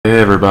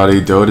everybody,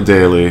 Dota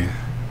Daily,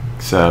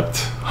 except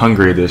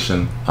Hungry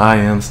Edition. I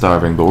am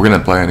starving, but we're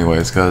gonna play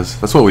anyways,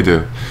 cause that's what we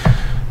do.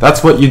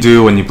 That's what you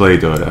do when you play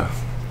Dota.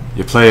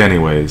 You play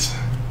anyways.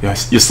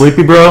 You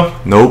sleepy, bro?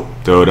 Nope,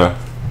 Dota.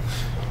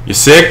 You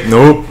sick?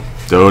 Nope,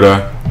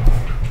 Dota.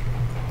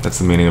 That's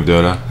the meaning of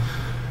Dota.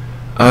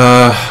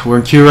 We're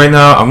in queue right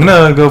now. I'm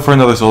gonna go for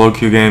another solo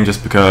queue game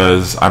just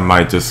because I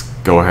might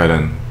just go ahead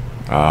and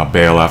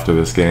bail after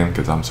this game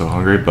because I'm so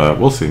hungry, but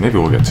we'll see. Maybe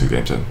we'll get 2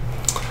 games in.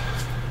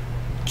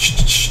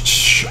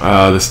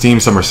 The Steam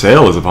Summer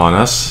Sale is upon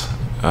us,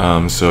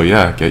 so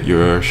yeah, get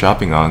your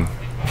shopping on,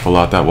 pull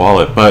out that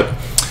wallet. But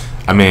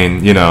I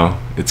mean, you know,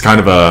 it's kind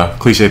of a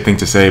cliche thing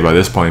to say by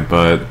this point,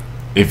 but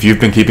if you've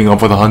been keeping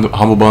up with the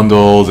Humble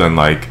Bundles and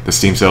like the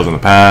Steam sales in the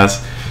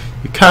past,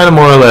 you kind of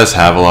more or less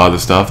have a lot of the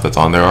stuff that's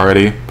on there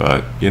already.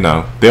 But you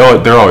know,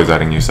 they're always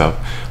adding new stuff.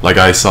 Like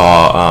I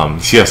saw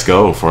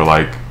CS:GO for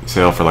like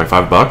sale for like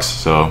 $5,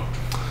 so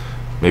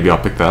maybe I'll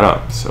pick that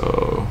up.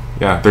 So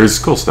yeah, there's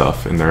cool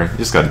stuff in there. You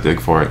just gotta dig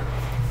for it.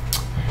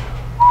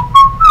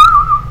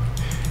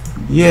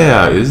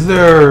 Yeah, is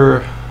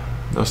there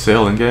no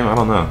sale in game? I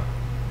don't know.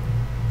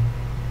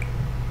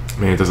 I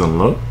mean, it doesn't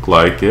look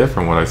like it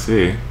from what I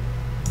see.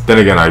 Then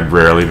again, I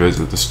rarely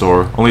visit the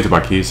store, only to buy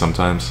keys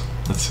sometimes.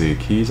 Let's see,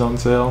 keys on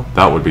sale?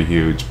 That would be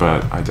huge,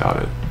 but I doubt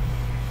it.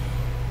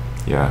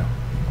 Yeah,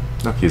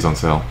 no keys on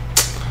sale.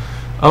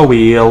 Oh,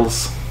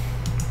 wheels.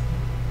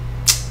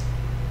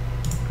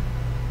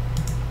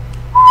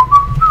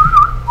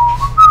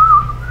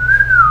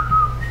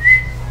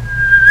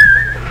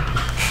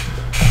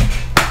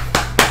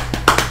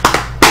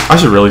 I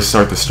should really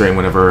start the stream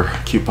whenever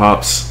queue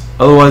pops.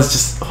 Otherwise,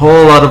 just a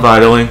whole lot of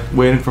idling,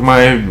 waiting for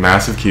my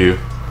massive queue.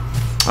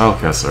 Oh,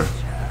 Kessler.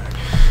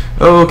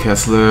 Oh,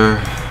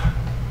 Kessler.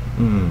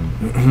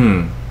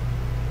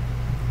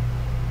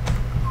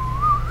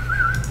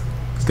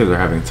 These guys are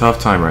having a tough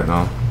time right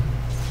now.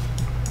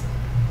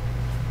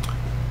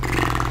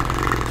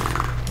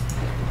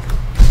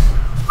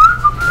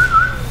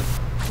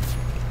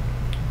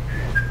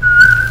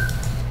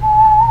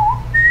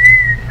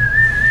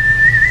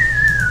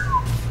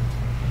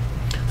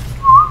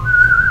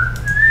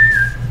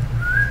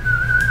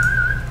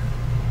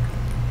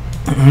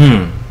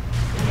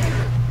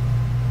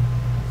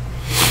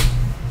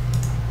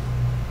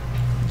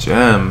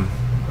 Gem.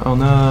 Oh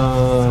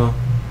no.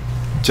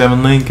 Gem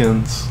and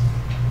Lincolns.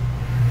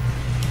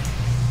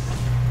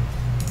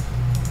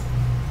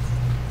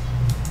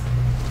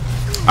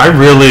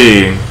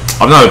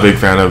 I'm not a big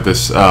fan of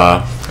this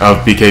of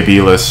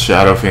BKB list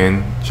Shadow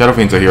Fiend. Shadow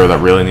Fiend's a hero that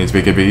really needs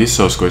BKB. He's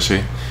so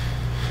squishy.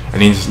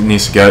 And he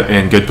needs to get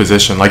in good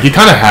position. Like, he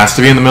kind of has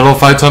to be in the middle of the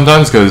fight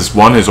sometimes, because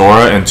 1, his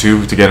aura, and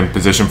 2, to get in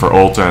position for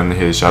ult and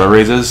his shadow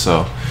raises.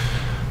 So,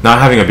 not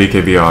having a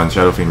BKB on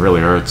Shadow Fiend really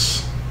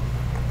hurts.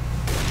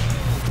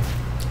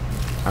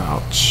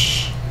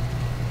 Ouch.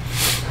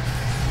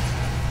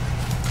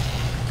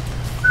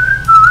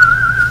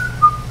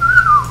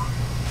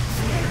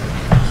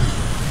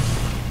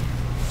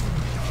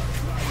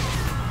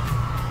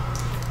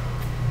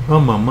 Oh,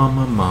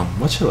 mom,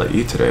 what should I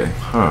eat today?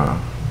 Huh.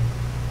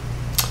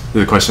 This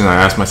is a question I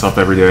ask myself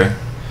every day.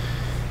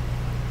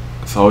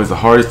 It's always the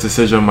hardest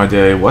decision of my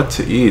day, what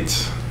to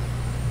eat.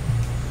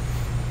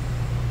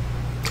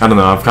 I don't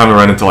know, I've kind of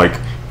run into like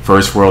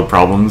first world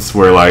problems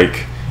where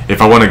like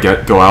if I want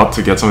to go out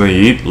to get something to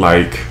eat,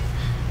 like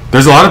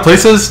there's a lot of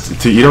places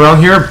to eat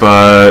around here,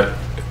 but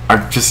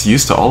I'm just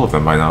used to all of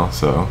them by now,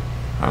 so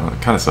I don't know,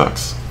 it kind of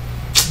sucks.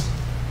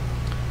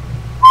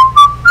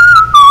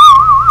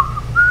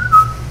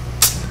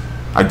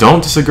 I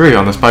don't disagree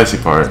on the spicy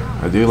part.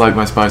 I do like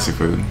my spicy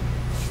food.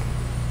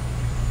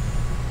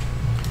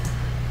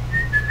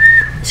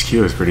 This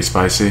queue is pretty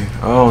spicy.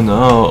 Oh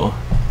no.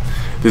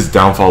 This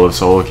downfall of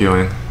solo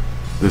queuing.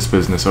 This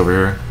business over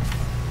here.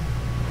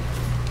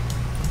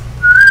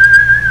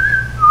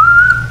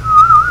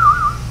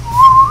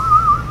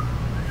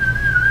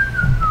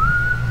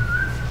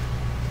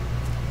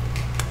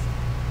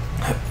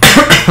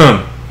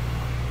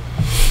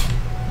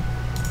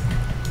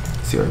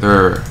 Let's see, are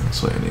there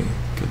actually any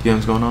good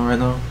games going on right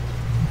now?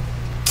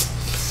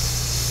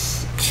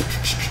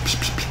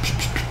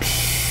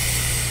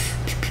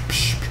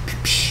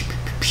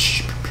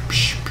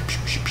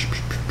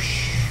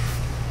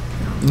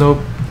 Nope.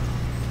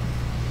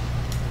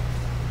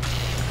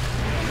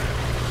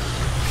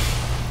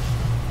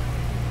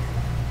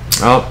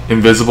 Well,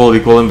 invisible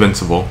equal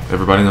invincible.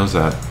 Everybody knows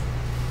that.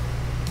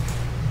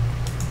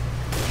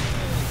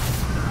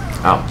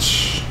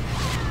 Ouch.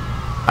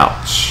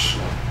 Ouch.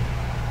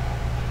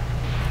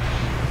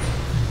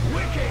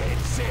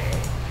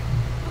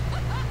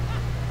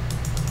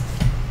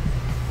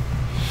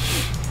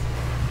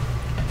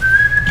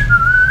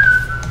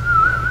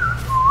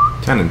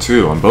 Ten and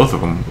 2 on both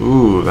of them.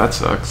 Ooh, that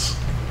sucks.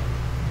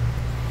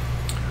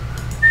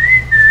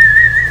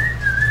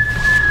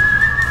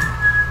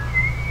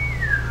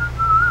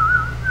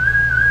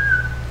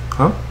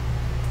 Huh?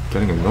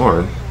 Getting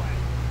ignored.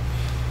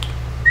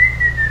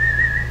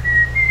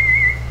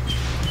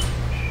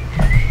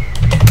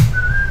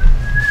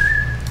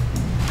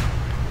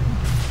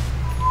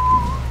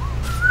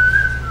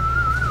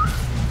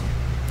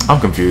 I'm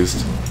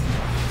confused.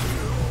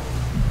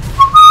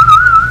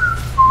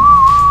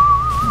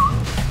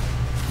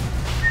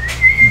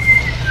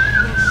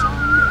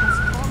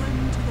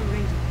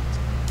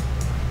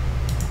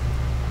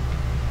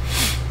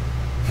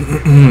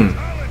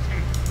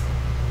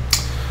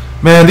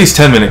 Man, these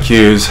 10-minute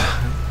queues,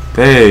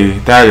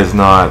 that is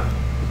not,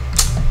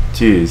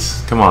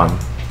 jeez, come on.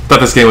 Thought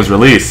this game was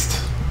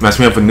released. Mess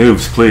me up with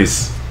noobs,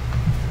 please.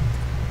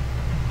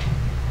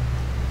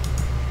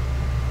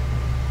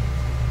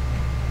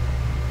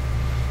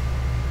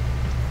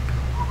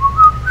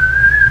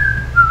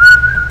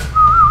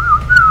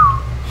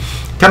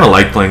 Kind of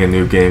like playing in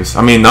noob games.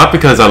 I mean, not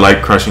because I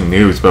like crushing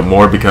noobs, but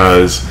more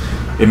because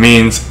it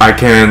means I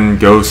can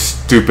go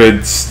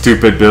stupid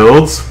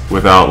builds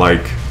without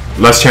like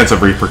less chance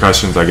of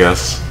repercussions, I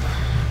guess.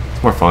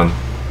 It's more fun.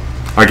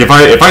 Like if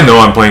I know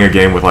I'm playing a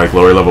game with like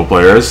lower level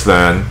players,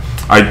 then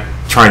I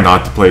try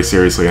not to play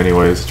seriously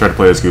anyways. Try to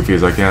play as goofy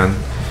as I can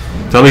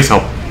to at least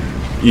help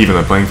even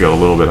the playing field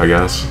a little bit, I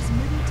guess.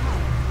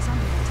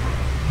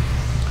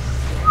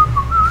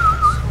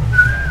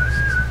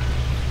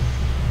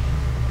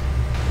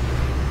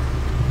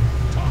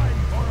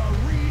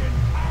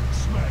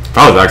 If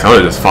I was Axe, I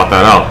would have just fought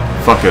that out.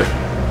 Fuck it.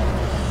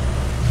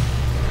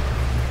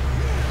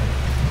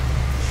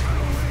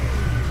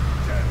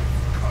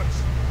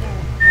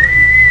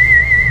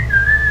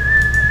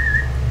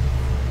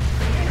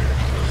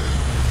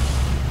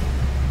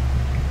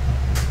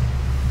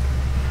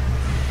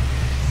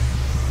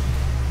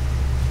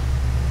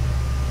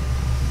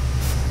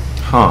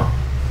 Huh.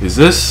 Is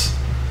this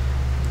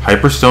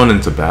Hyperstone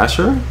into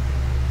Basher?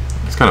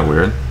 It's kind of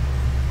weird.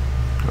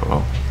 Oh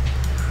well.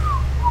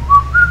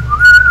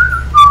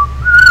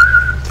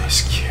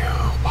 This Q.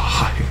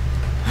 Why?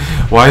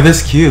 Why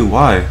this Q?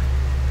 Why?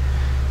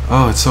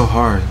 Oh, it's so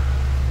hard.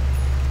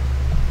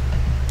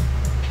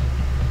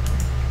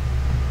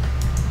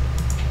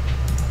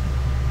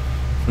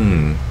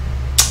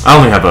 I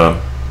only have a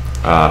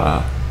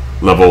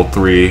level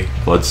 3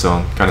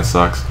 Bloodstone. Kind of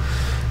sucks.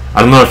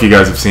 I don't know if you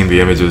guys have seen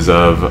the images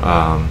of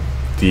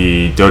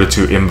the Dota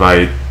 2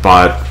 invite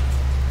bot.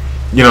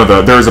 You know,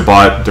 there was a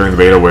bot during the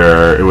beta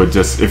where it would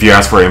just, if you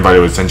asked for an invite, it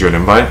would send you an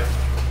invite.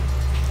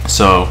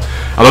 So,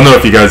 I don't know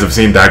if you guys have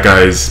seen that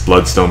guy's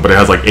Bloodstone, but it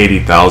has like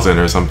 80,000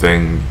 or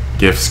something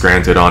gifts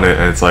granted on it,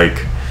 and it's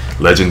like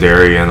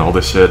legendary and all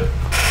this shit.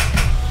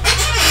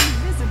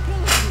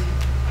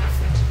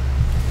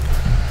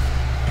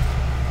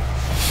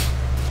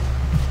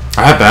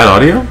 I have bad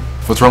audio?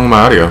 What's wrong with my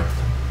audio?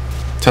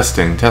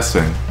 Testing. Let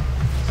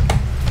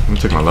me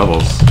check my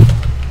levels.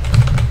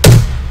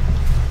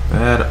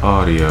 Bad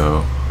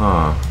audio,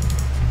 huh?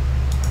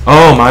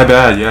 Oh, my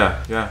bad,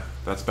 yeah,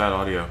 that's bad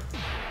audio.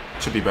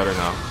 Should be better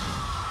now.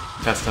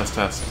 Test.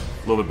 A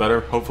little bit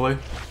better, hopefully.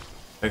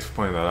 Thanks for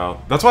pointing that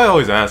out. That's why I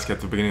always ask at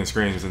the beginning of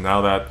screens, and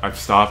now that I've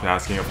stopped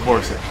asking, of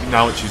course,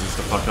 now it chooses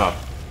to fuck up.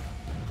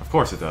 Of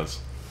course it does.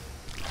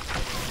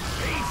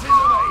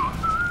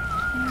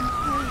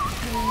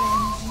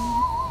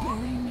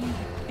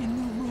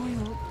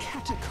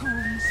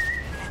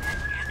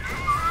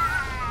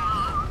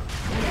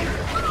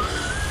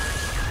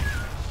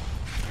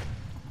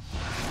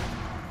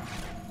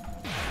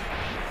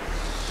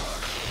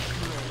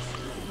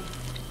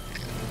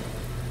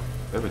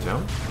 They have a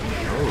jump?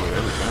 Oh, they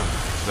have a jump.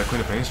 Is that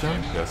Queen of Pain's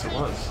jump? Yes, it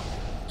was.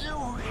 You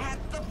had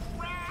the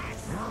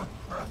breath.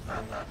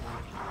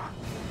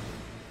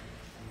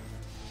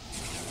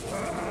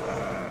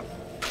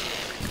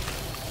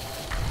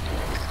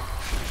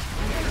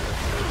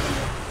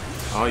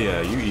 Oh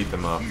yeah, you eat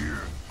them up.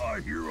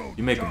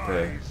 You make them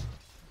pay.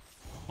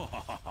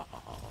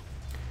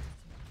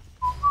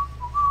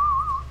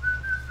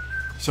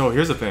 So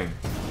here's the thing.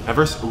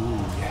 Ooh,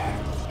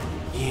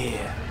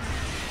 yeah.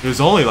 It was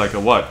only like a,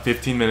 what,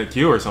 15-minute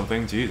queue or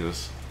something?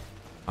 Jesus.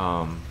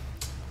 What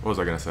was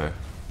I gonna say?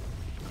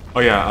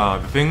 Oh yeah,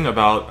 the thing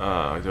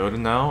about Dota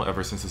now,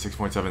 ever since the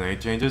 6.78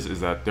 changes, is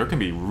that there can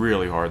be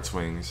really hard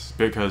swings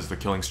because the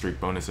killing streak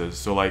bonuses.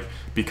 So like,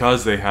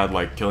 because they had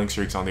like killing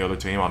streaks on the other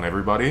team, on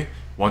everybody,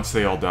 once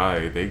they all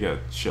die, they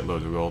get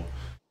shitloads of gold.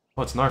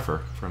 Oh, it's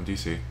Narfer from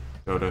DC.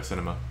 Dota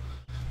Cinema.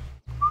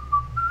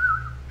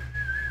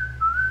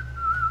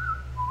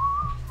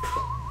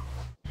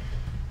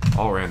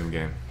 All random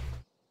game.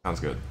 Sounds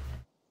good.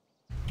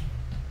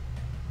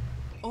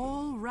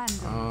 All random.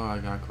 Oh, I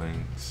got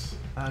clings.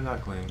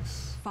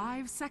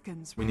 5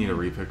 seconds. We need a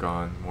repick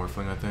on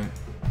Morphling, I think.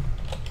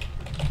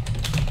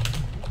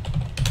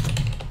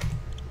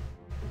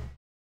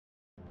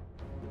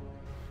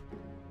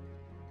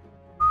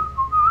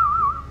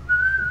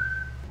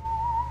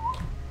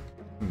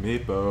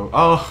 Meepo.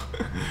 Oh!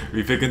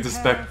 Repick into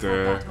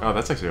Spectre. Oh,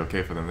 that's actually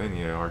okay for them. They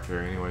need an arc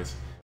carry anyways.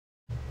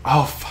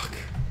 Oh, fuck.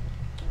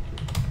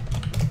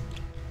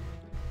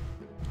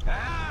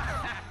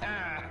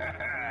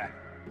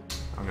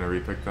 I'm gonna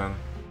repick then.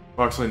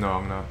 Well, actually, no,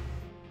 I'm not.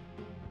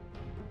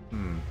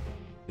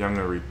 Yeah, I'm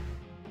gonna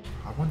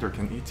I wonder,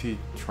 can ET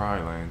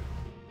try lane?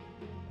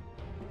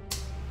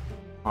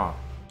 Huh.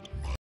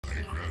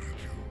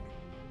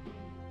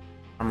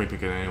 I'm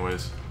repicking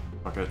anyways.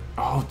 Fuck it.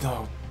 Oh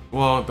no.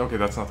 Well, okay,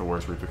 that's not the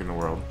worst repick in the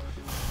world.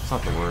 It's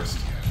not the worst.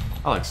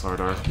 I like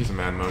Slardar. He's a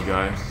man mode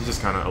guy. He's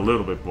just kind of a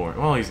little bit boring.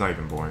 Well, he's not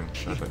even boring.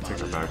 I take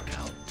that back.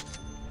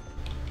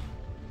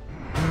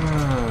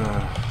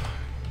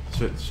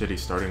 Shitty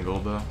starting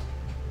gold though.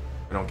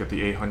 I don't get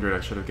the 800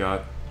 I should have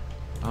got.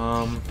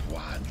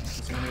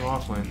 It's gonna go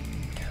offlane.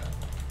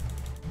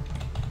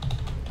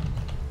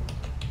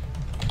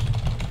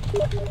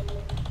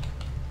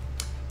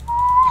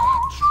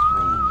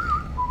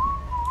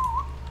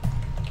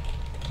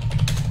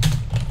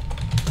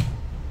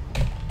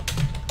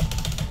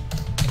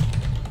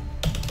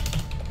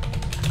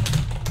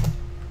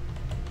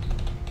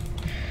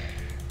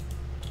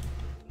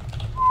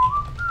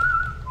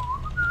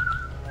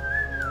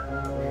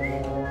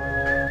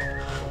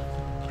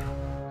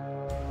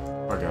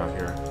 Out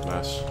here,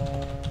 Lash.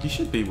 He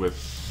should be with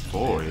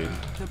Void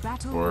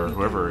or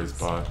whoever is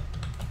bot.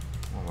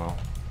 Oh well.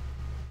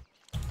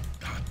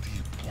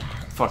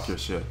 Fuck your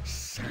shit.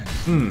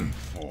 You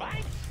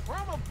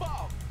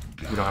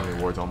don't have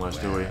any wards on Lash,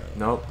 do we?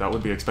 Nope, that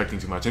would be expecting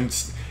too much.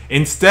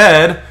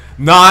 Instead,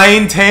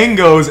 9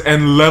 tangos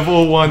and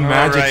level 1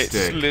 magic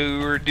stick. Alright,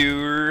 slower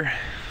doer.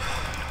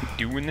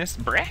 Doing this,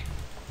 bruh.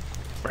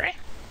 Bruh.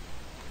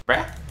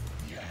 Bruh.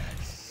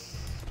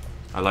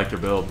 I like your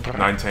build.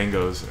 9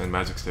 tangos and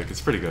magic stick.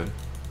 It's pretty good.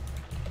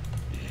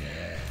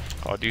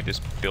 Oh, dude, this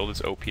build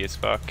is OP as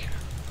fuck.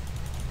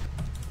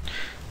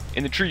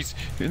 In the trees,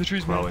 man.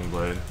 Quelling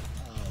blade.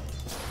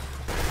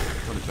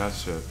 What is that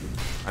shit?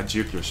 I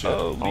juke your shit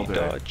all day.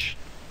 Dodge.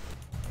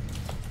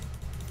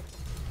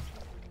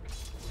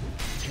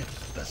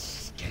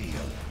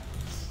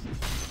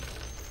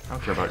 I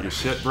don't care about your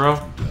shit, bro.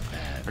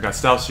 I got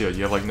stealth shield.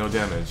 You have like no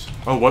damage.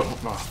 Oh, what?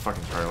 Oh,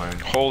 fucking Tryland.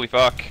 Holy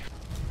fuck.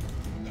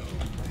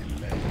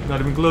 Not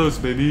even close,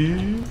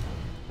 baby.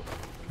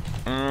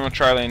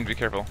 Try lane, be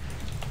careful.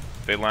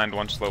 If they land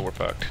one slow, we're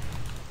fucked.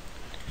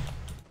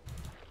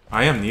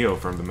 I am Neo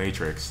from the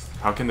Matrix.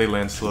 How can they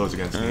land slows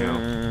against Neo?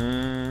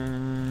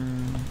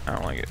 I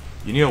don't like it.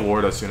 You need a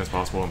ward as soon as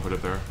possible and put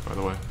it there, by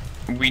the way.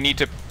 We need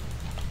to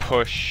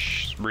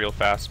push real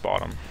fast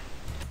bottom.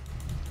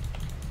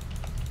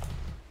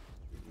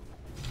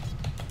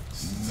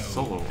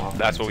 Solo off.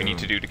 That's what we need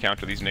to do to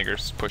counter these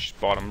niggers. Push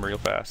bottom real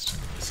fast.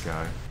 This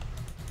guy.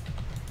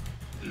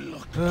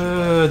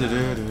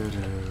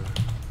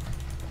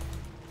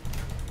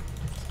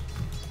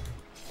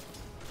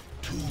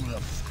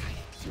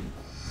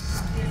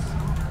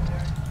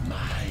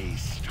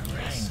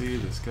 See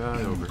this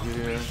guy over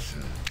here.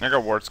 I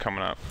got wards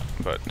coming up,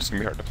 but it's gonna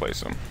be hard to place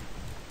them.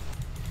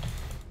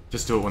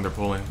 Just do it when they're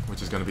pulling,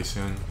 which is gonna be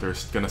soon. They're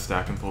gonna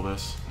stack and pull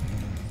this.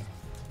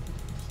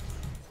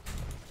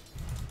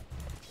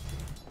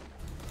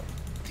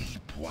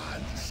 Deep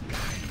ones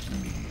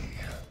guide me.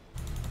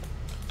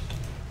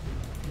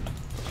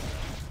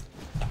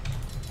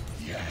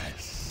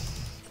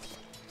 Yes.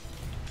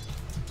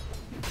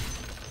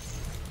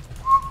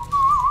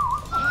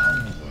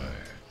 Onward.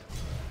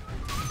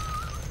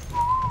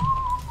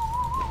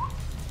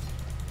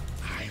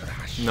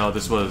 No,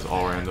 this was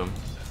all random.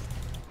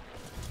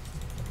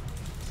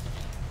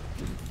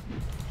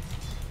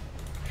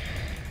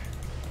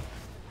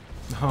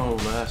 No,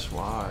 Lash,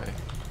 why?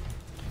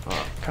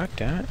 Fuck. God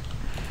damn it.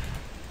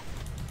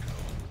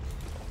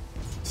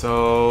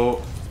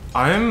 So,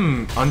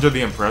 I'm under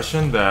the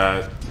impression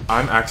that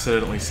I'm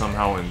accidentally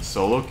somehow in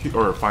solo queue,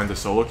 or find a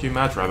solo queue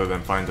match rather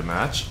than find a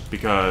match,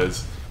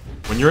 because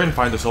when you're in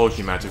find a solo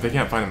queue match, if they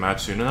can't find a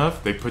match soon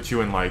enough, they put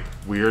you in like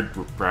weird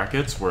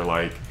brackets where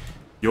like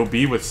you'll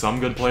be with some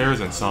good players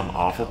and some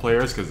awful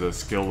players because the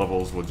skill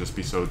levels will just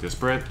be so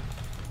disparate.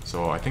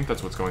 So I think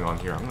that's what's going on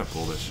here. I'm gonna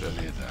pull this shit.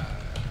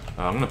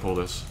 I'm gonna pull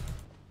this.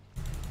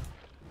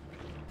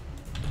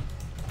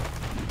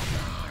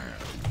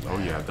 Oh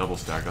yeah, double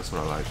stack, that's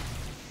what I like.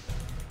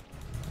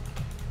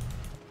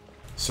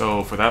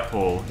 So for that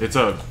pull, it's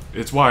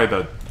why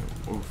the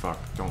oh fuck,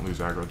 don't lose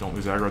aggro, don't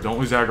lose aggro, don't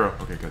lose aggro.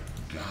 Okay, good.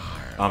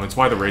 It's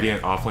why the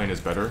Radiant offlane is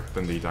better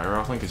than the Dire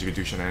offlane, because you can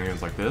do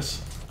shenanigans like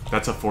this.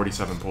 That's a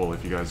 47 pull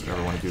if you guys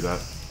ever want to do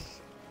that.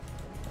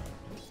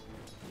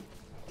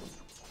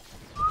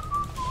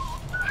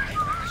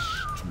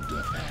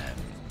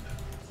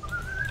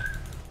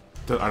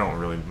 I don't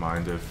really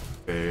mind if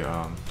they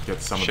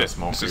get some of the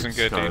small creeps,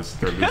 because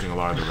they're losing a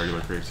lot of the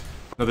regular creeps.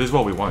 No, this is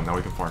what we want. Now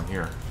we can farm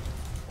here.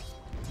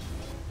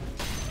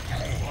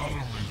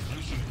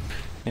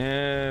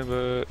 Yeah,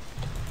 but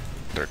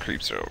their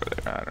creeps are over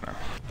there. I don't know.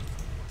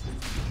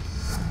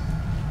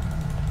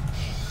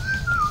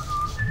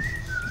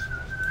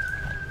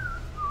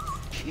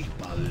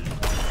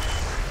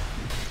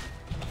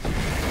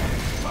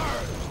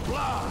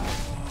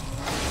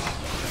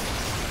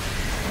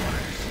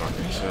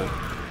 Fucking shit.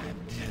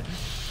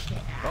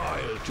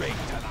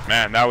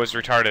 Man, that was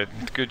retarded.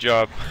 Good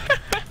job.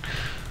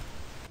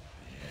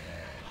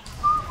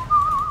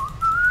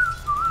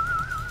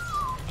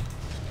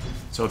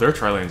 So their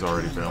tri-lane's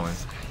already failing.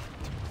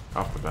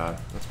 Off the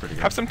bat. That's pretty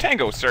good. Have some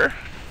tango, sir.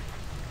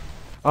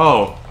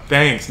 Oh,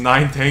 thanks.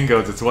 9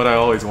 tangos. It's what I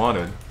always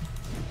wanted.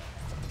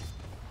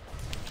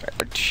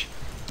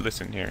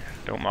 listen here.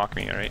 Don't mock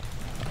me, alright?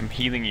 I'm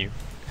healing you.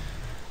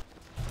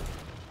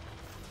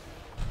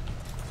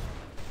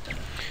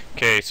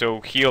 Okay,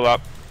 so heal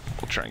up.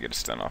 We'll try and get a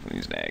stun off of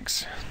these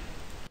nags.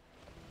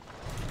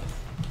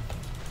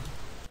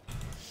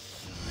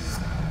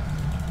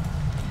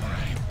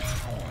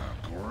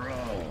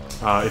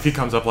 If he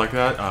comes up like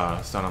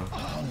that, stun him.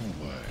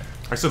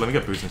 Actually, let me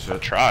get boots and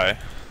shit. Try.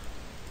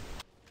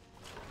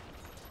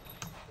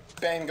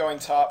 Bane going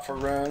top for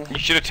Rune. You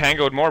should have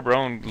tangoed more,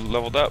 bro, and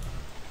leveled up.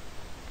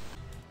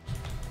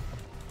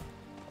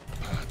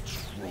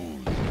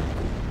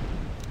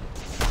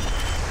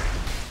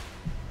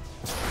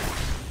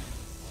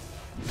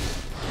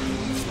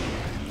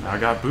 I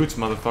got boots,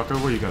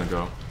 motherfucker. Where you gonna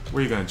go?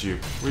 Where you gonna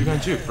juke? Where you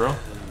gonna juke, bro?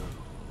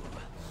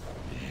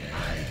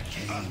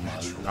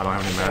 I don't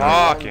have any mana.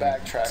 Fucking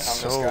Backtrack on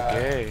so this guy.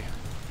 gay.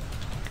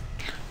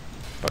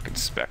 Fucking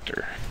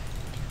Spectre.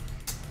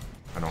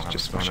 I don't have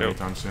Just a stun watch out.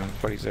 anytime soon.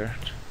 But he's there.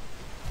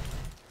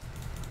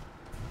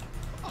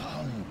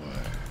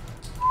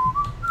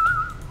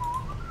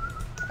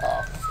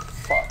 Oh,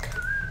 fuck.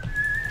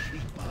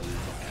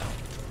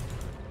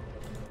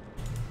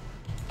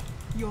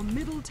 Your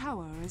middle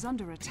tower is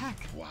under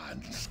attack.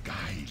 Ones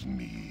guide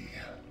me.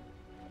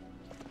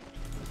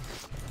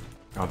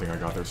 I don't think I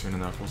got there soon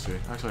enough. We'll see.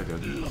 Actually, I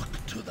did.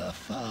 Look to the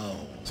foe.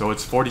 So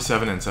it's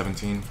 47 and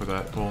 17 for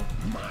that pull.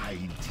 My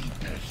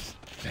deepest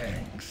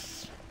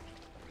thanks.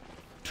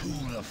 To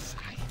the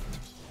fight.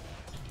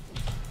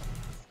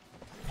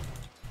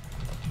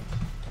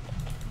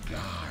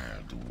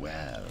 Guard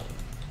well.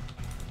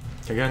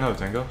 Can I get another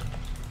tango?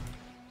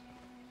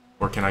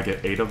 Or can I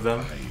get 8 of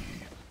them?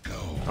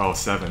 Go. Oh,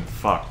 7.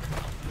 Fuck.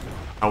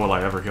 How will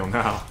I ever heal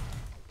now?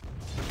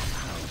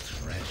 I'll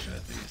treasure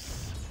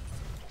this.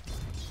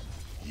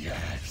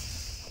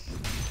 Yes.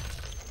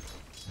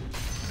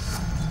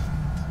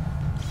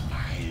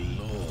 My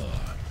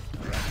lord,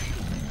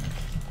 Brighton.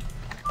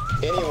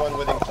 Anyone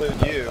would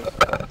include you.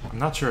 I'm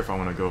not sure if I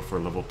want to go for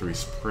level 3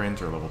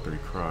 sprint or level 3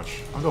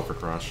 crush. I'll go for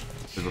crush,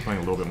 because we're playing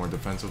a little bit more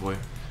defensively.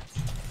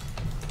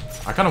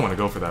 I kind of want to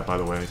go for that, by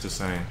the way, just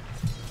saying.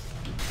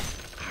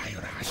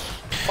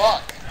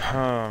 Fuck.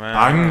 Oh man.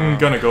 I'm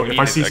gonna go, We if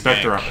I needed see a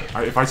Spectre,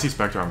 gank. if I see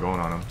Spectre, I'm going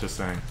on him, just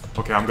saying.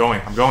 Okay, I'm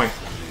going.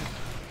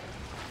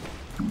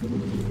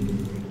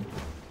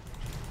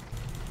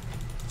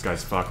 This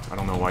guy's fucked. I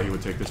don't know why he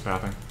would take this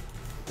pathing.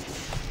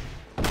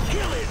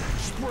 Killing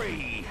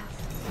spree.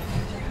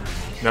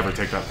 Never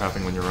take that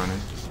pathing when you're running.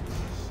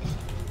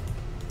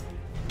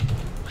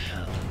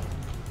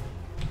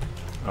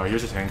 Oh,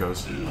 here's the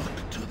tangos.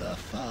 Look to the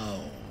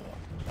foe.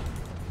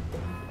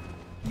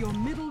 Your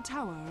middle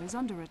tower is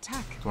under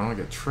attack. Do I want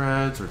to get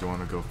treads or do I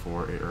want to go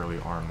for a early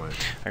armlet?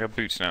 I got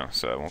boots now,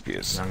 so it won't be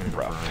as Yeah, I'm gonna go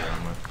for rough. early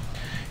armlet.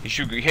 You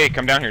should. Hey,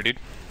 come down here, dude.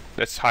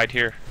 Let's hide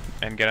here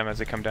and get them as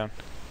they come down.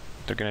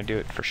 They're gonna do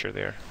it for sure.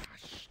 They are.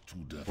 To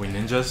the We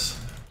ninjas?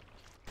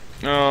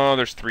 Oh,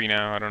 there's 3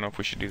 now. I don't know if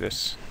we should do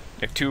this.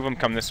 If 2 of them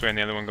come this way and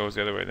the other one goes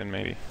the other way, then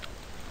maybe.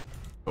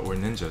 But we're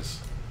ninjas.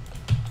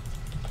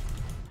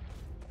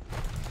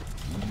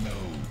 no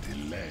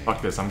delay.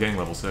 Fuck this, I'm getting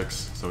level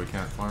 6, so we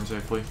can't farm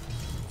safely.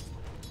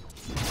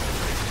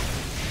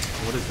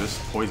 What is this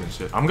poison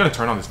shit? I'm gonna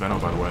turn on this Venom,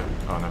 by the way.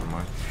 Oh, never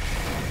mind.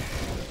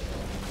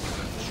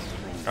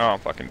 Oh, I'm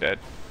fucking dead.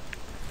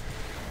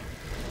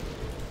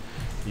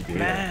 He did.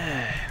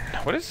 Man,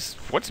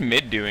 what's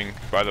mid doing,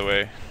 by the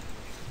way?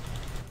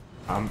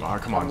 Come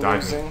on, I'm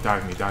dive losing. me,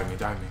 dive me, dive me,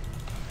 dive me.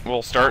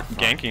 We'll start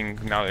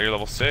ganking now that you're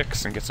level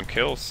 6 and get some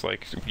kills.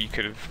 Like, you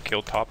could have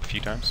killed top a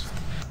few times.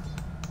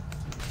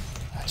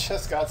 I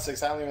just got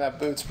 6. I don't even have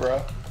boots,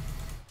 bro.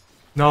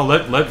 No,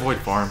 let Void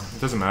farm.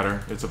 It doesn't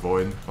matter. It's a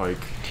Void. Like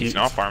He's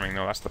not farming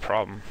though, that's the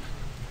problem.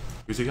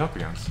 Who's he up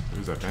against?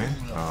 Who's that Bane?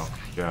 Oh,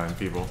 yeah, and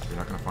Feeble. You're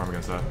not gonna farm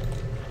against that.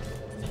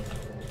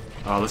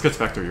 Let's get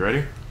Spectre. You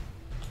ready?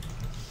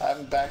 I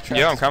haven't backtracked.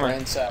 Yeah, I'm his coming.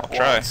 brain sap I'll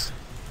try. once.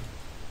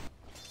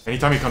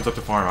 Anytime he comes up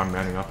to farm, I'm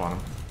manning up on him.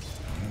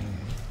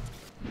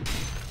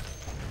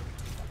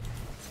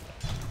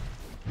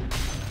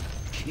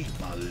 Keep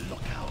a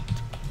lookout.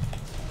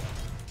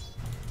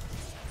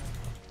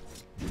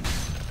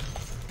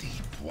 Deep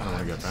I want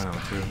to get ones Venom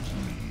too. guide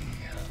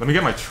me. Let me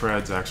get my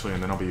treads actually,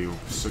 and then I'll be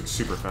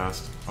super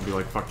fast. I'll be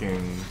like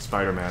fucking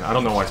Spider-Man. I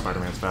don't know why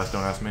Spider-Man's fast.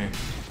 Don't ask me.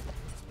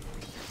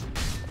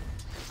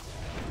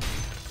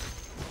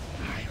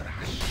 I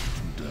rush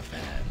to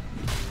defend.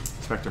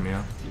 Spectre me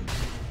out.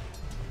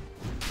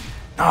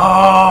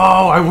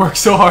 Oh, I worked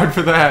so hard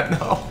for that.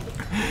 No,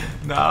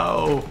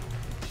 no.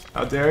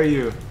 How dare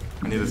you?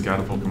 I need this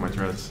catapult for my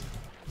treads.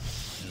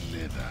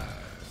 Slither.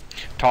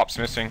 Top's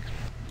missing.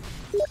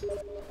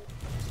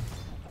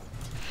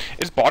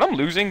 Is bottom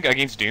losing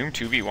against Doom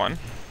 2v1?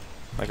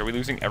 Like, are we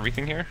losing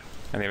everything here?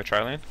 And they have a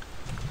tri-lane?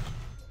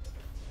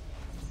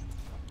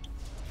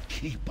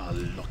 Keep a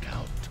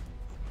lookout.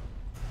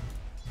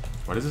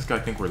 Why does this guy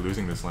think we're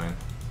losing this lane?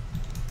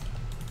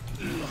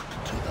 Look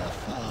to the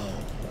foe.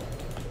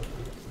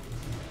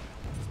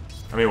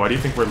 I mean, why do you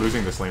think we're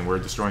losing this lane? We're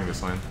destroying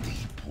this lane.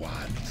 Deep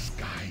ones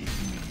guide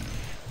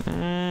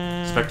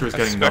me. Spectre's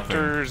getting nothing.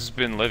 Spectre's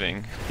been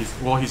living.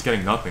 He's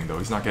getting nothing though.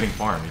 He's not getting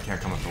farm. He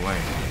can't come up the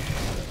lane.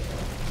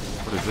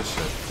 What is this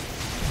shit?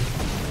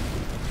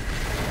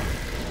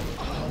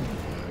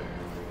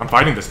 I'm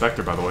fighting the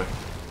Spectre, by the way.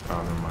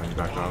 Oh, never mind. He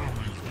backed off.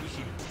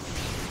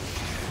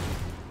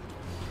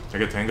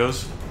 Can I get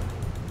tangos?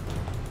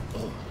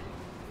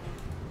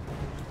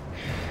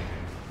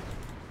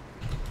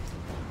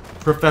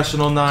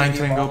 Professional 9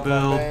 tango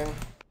build.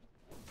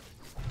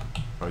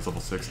 Oh, he's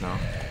level 6 now.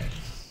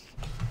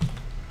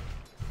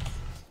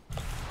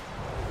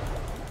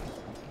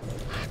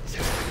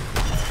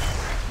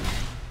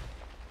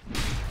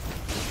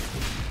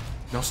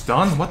 No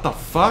stun? What the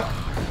fuck?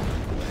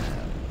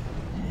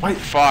 Wait,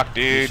 fuck,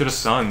 dude. You should have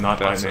stunned, not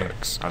That lightning.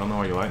 sucks. I don't know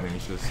why you lightning. You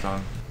should have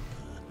stunned.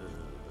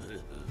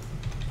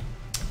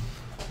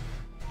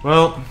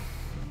 Well,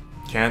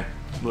 can't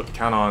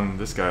count on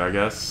this guy, I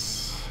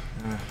guess.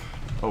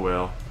 Oh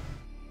well.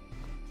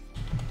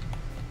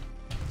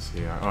 Let's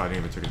see. Oh, I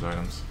didn't even check his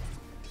items.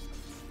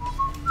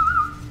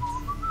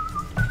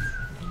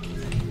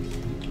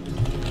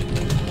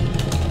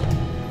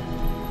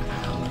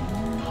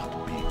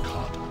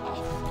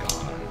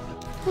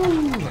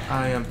 Ooh,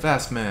 I am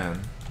fast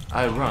man.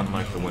 I run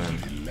like the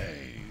wind.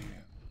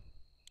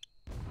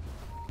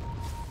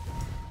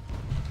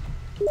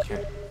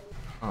 Can't.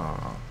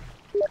 Oh.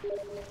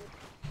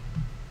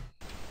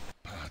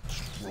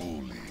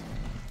 Patrolling.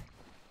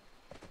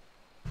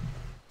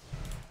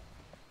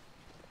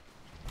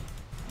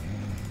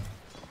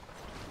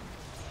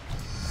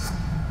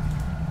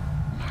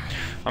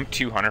 I'm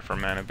 200 for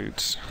mana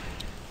boots.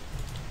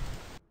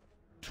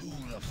 Tool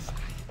of sight.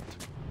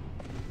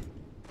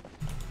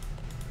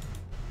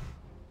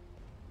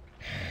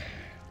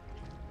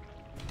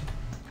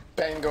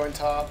 Bane going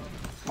top.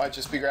 Might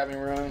just be grabbing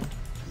ruin.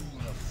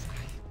 Tool of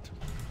sight.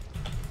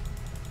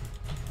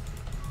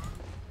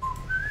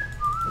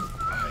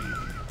 I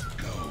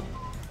go.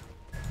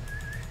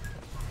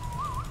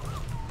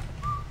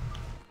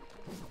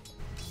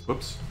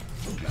 Whoops.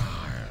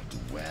 Guard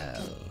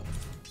well.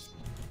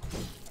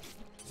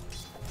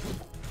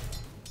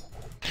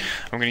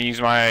 I'm gonna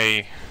use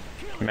my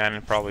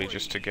mana probably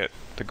just to get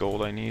the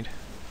gold I need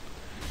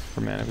for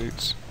mana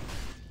boots.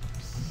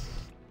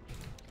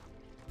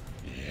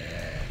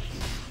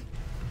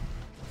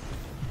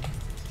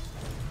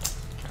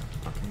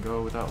 Fucking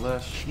go without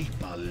Lesh.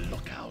 Keep a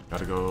lookout.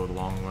 Gotta go the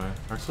long way.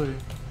 Actually,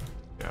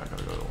 yeah, I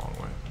gotta go the long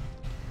way.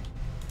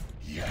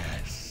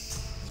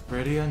 Yes. It's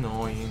pretty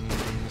annoying.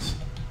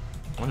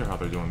 Wonder how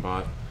they're doing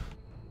bot.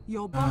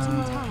 Your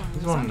bottom tower I is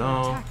just wanna under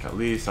know. attack. At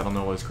least I don't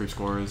know what his creep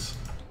score is.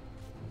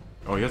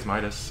 Oh, he has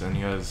Midas and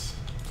he has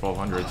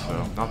 1200,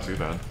 so not too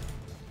bad.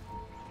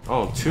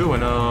 Oh, 2-0.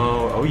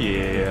 Oh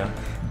yeah.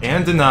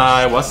 And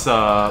deny. What's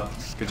up?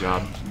 Good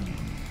job.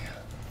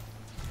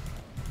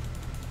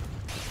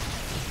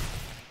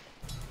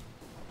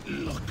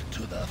 Look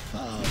to the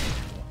foe.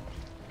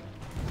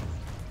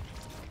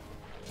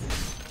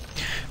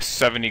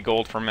 70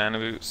 gold for mana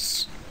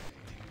boots.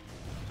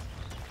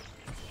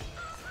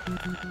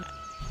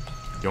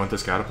 You want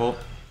this catapult?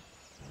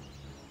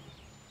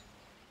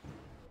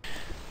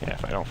 Yeah,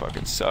 if I don't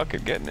fucking suck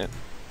at getting it.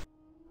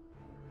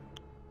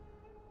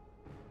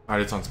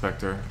 Alright, it's on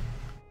Spectre.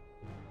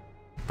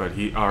 But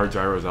our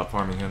Gyro's out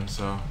farming him,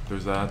 so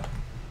there's that.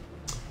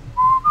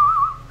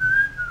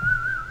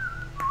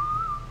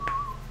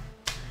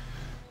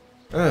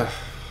 Ugh.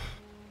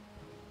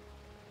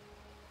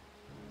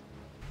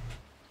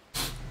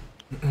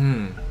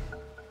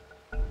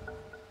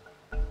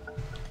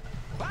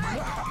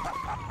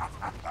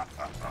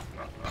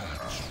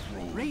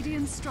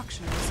 Radiant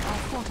structures are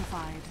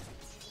fortified.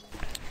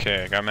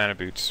 Okay, I got mana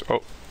boots.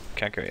 Oh,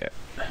 can't go yet.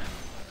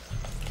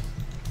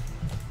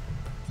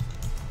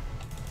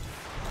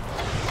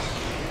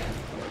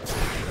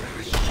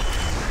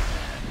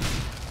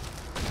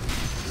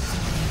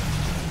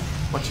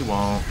 What you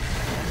want?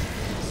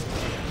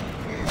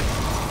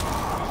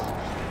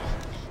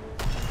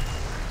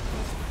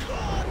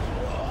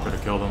 Could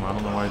have killed him. I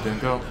don't know why it didn't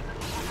go.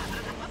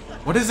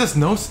 What is this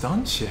no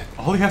stun shit?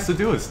 All he has to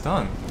do is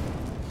stun.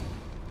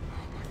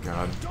 Oh my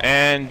god.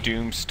 And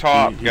Doom's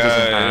top, He guys.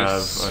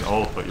 doesn't have an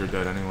ult, but you're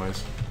dead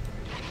anyways.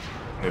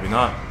 Maybe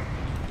not.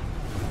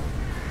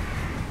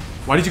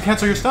 Why did you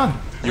cancel your stun?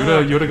 You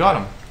would've got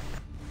him.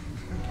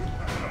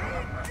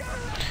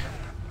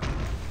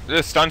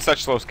 The stun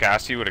such slow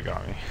cast, he would have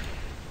got me.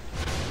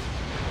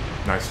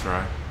 Nice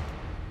try.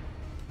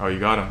 Oh, you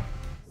got him.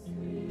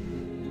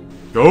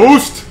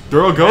 Ghost!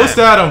 Throw a ghost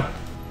at him!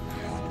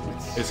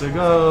 It's a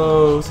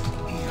ghost!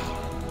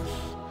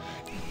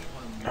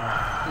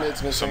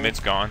 Mid's missing. So mid's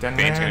gone.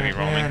 Bane's gonna be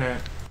roaming.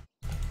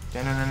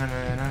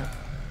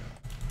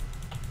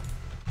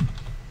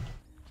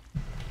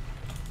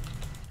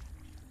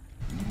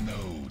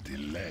 No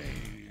delay.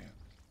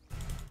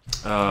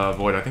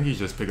 Void, I think you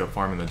just pick up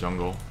farm in the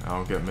jungle.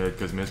 I'll get mid,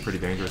 because mid's pretty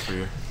dangerous for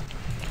you.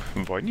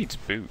 Void needs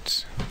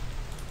boots.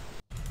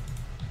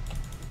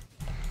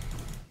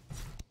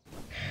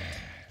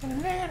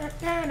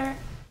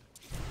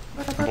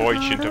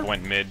 Void shouldn't have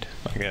went mid,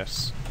 I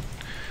guess.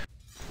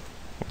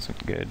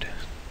 Wasn't good.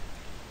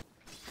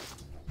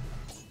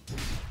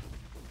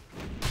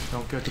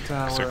 Don't get the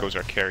tower. So there goes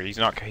our carry. He's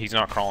not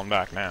crawling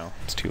back now.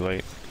 It's too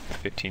late.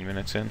 15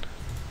 minutes in.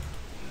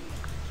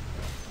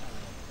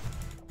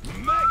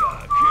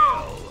 Mega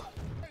kill.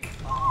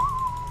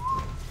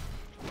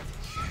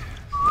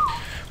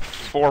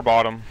 4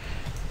 bottom.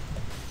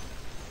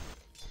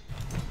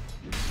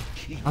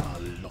 Keep What? a How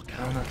did I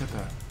lookout. not get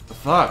that? The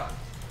fuck?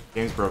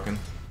 Game's broken.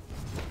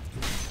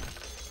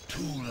 To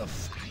the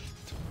fight.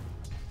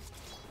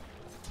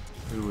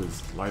 Who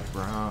is light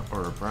brown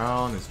or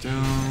brown is Doom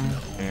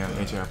and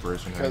Ancient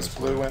Apparition. Because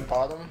blue went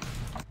bottom.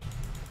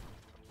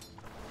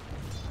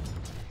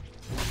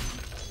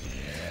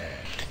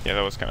 Yeah,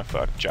 that was kind of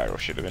fucked. Gyro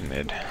should have been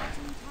mid.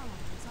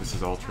 This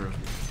is all true.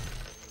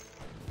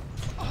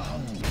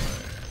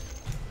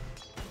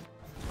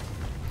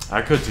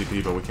 I could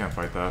TP, but we can't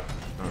fight that.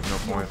 No Your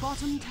point.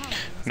 bottom tower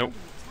is Nope.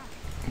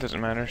 under Doesn't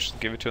matter. Just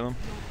give it to them.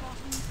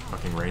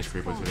 Fucking range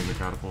creep was hitting the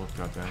catapult.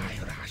 God damn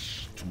it.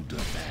 Rush to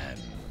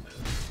defend.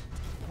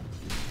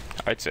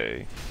 I'd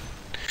say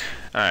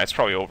it's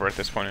probably over at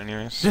this point,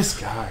 anyways. This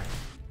guy.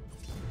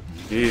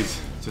 Jeez,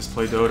 just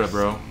play Dota,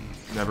 bro.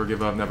 Never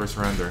give up, never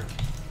surrender.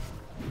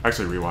 I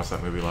actually rewatched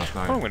that movie last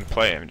I'm night. gonna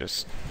play him.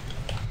 Just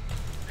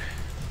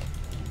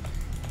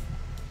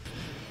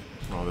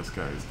Oh, this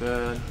guy is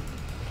dead.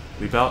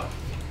 Leap out.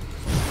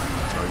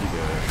 Oh,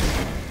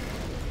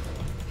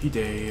 he dead. He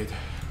dead.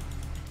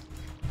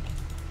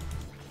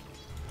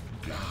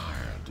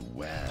 Guard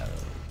well.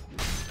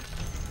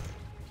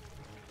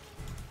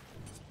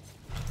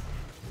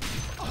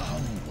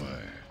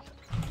 Onward.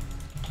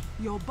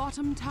 Your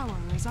bottom tower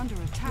is under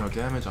attack. No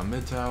damage on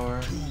mid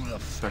tower. To the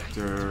fight.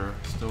 Spectre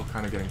still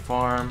kind of getting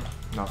farm.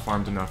 Not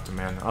farmed enough to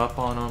man up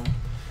on him.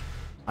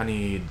 I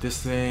need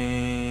this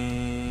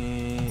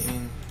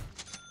thing.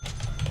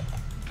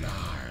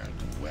 Guard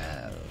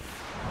well.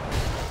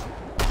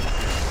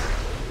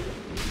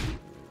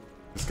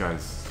 This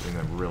guy's in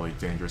a really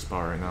dangerous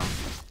spot right now.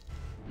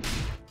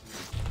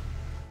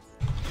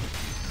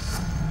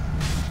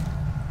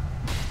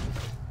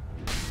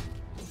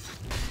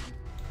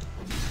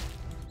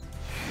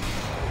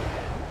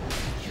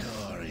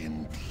 You're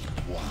in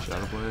deep water.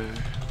 Shadow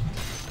Blade.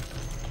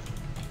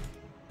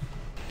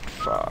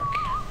 fuck.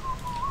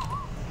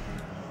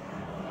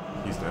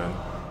 He's dead.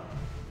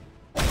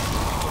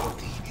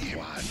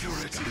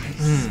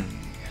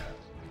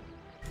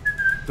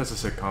 That's a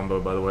sick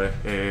combo, by the way.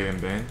 AA and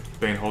Bane.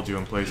 Bane holds you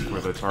in place for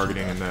the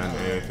targeting, and then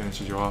AA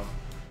finishes you off.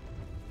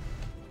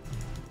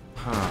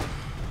 Huh.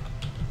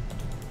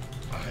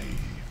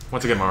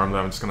 Once I get my arm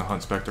left, I'm just gonna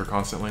hunt Spectre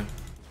constantly.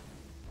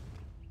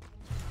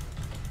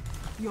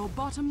 Your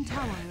bottom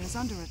tower is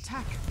under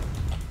attack.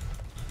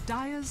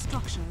 Dire's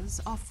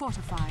structures are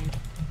fortified.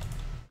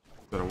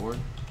 Is that a ward?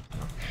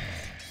 No.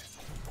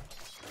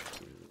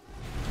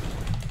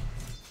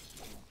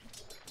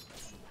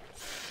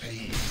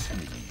 Face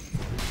me.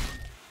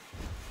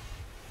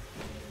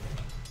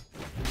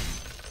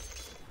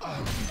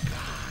 On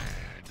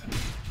guard.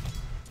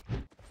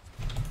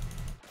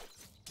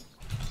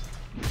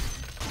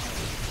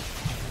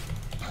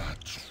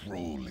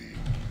 Patrolling.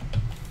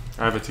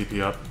 I have a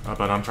TP up,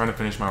 but I'm trying to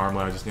finish my arm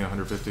left. I just need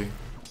 150.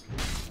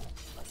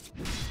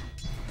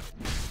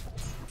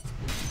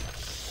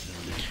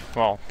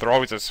 Well, they're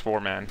always as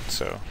 4-man,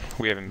 so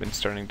we haven't been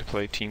starting to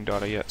play Team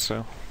Dota yet,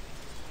 so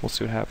we'll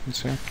see what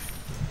happens here.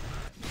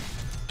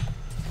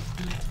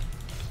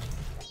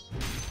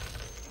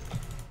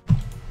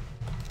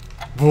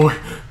 Boy,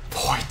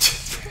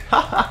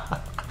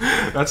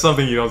 that's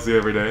something you don't see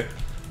every day.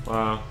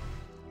 Wow.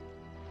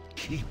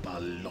 Keep a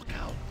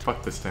lookout.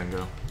 Fuck this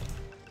Tango.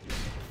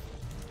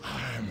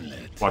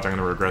 Armlet. Watch, I'm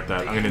gonna regret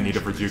that. I'm gonna need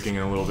it for juking in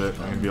a little bit.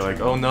 I'm gonna be like,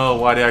 oh no,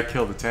 why did I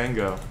kill the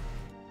Tango?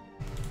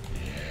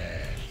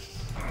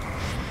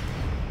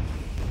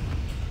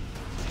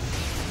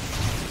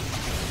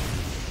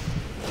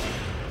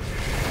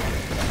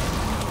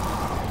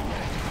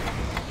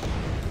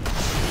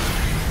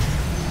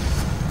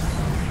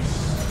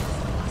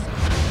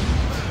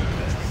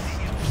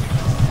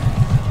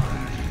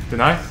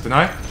 Deny?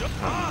 Deny?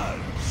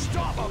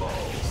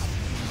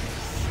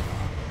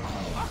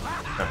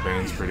 That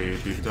Bane's pretty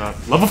beefed up.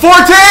 Level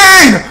 14!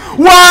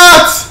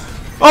 What?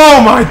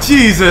 Oh my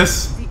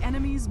Jesus! The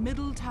enemy's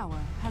middle tower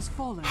has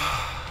fallen.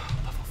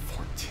 Level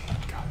 14,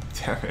 god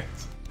damn it.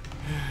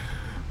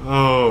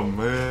 Oh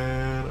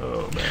man,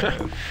 oh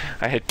man.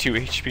 I had 2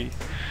 HP.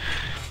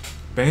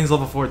 Bane's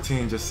level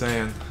 14, just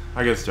saying.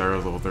 I guess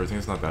Gyro's level 13,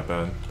 it's not that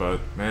bad. But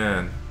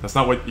man, that's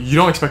not what, you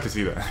don't expect to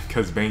see that.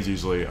 Because Bane's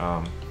usually,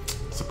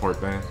 support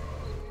Bane.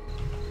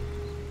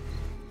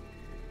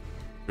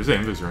 There's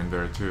an invis ring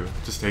there too.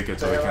 Just take it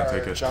so They they can't are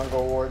take it.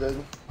 jungle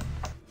warded.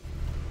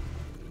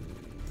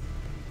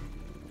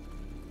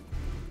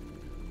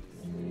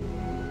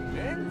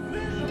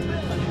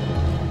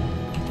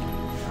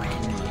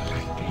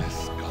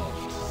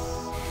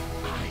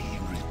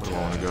 Where do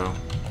I want to go?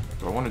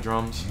 Do I want the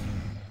drums?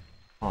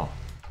 Oh.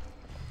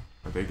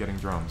 Are they getting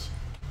drums?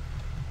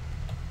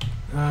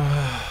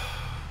 I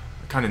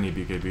kind of need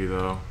BKB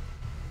though.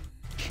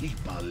 Keep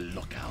a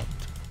lookout.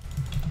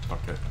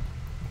 Fuck it.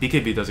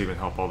 BKB doesn't even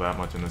help all that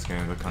much in this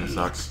game. That kind of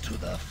sucks. To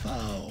the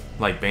foe.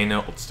 Like Bane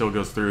ult still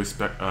goes through.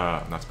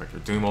 Not Spectre.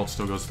 Doom ult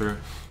still goes through.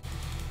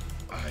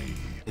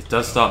 It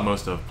does stop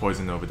most of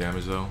Poison Nova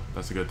damage though.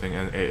 That's a good thing.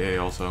 And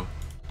AA also.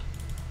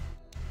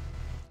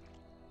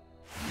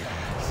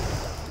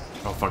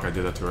 Oh fuck! I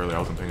did that too early. I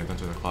wasn't paying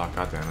attention to the clock.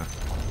 God damn it.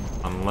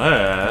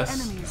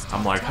 Unless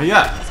I'm like, hey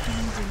yeah,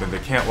 then they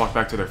can't walk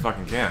back to their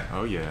fucking camp.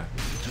 Oh yeah.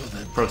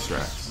 Pro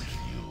strats.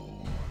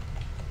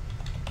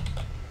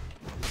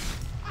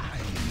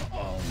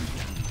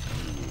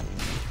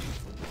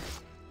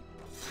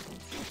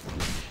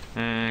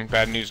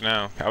 Bad news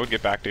now. I would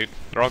get back, dude.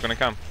 They're all gonna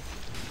come.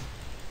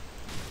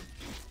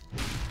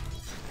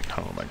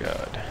 Oh my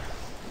god.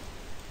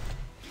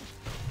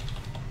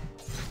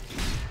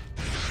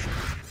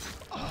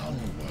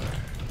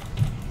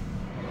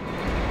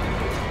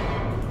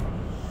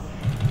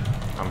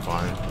 I'm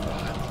fine.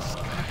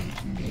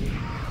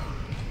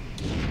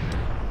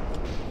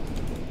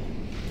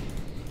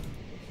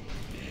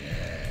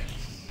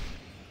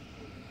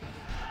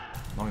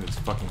 As long as it's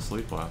fucking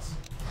sleep lasts.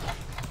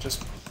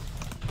 Just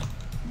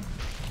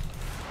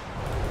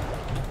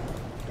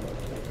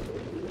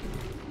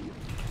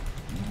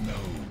No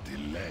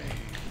delay.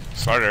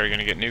 Slardar, you're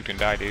gonna get nuked and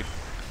die, dude.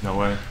 No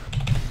way.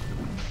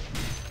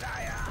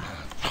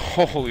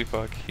 Holy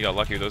fuck. You got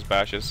lucky with those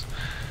bashes.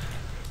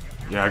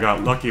 Yeah, I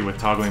got lucky with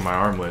toggling my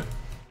armlet.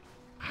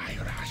 I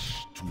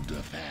rush to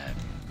defend.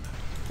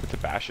 With the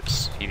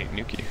bashes. He didn't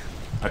nuke you.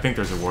 I think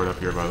there's a ward up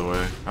here, by the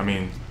way. I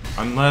mean,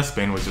 unless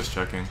Bane was just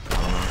checking. I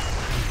don't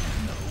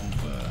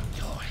know. Over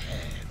your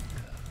head.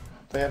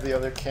 they have the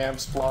other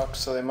camps blocked,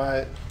 so they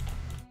might.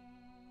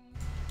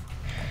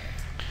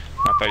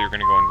 I thought you were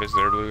gonna go and visit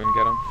their blue and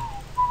get him.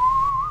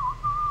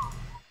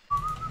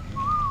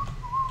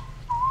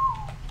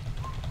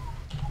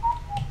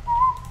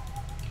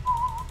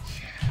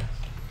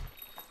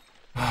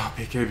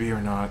 BKB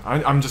or not.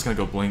 I'm just gonna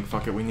go blink.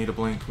 Fuck it, we need a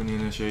blink. We need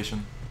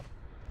initiation.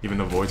 Even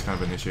though Void's kind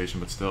of initiation,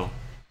 but still.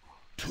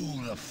 To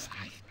the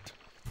fight.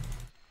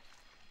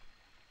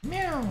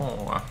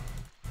 Meow.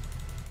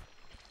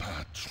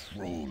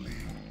 Patrolling.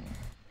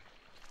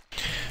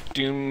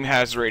 Doom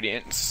has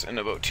Radiance in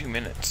about 2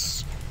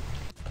 minutes.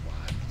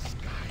 Once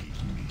guide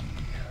me.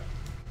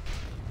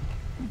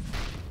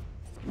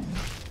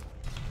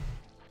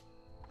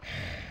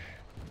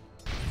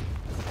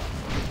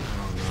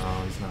 Oh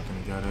no, he's not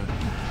gonna get it.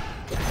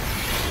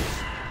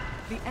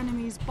 The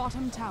enemy's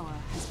bottom tower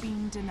has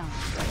been denied.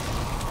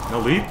 No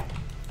leap?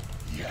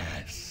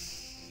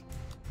 Yes.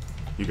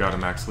 You gotta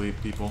max leap,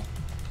 people.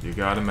 You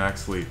gotta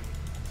max leap.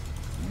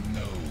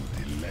 No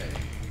delay.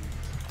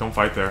 Don't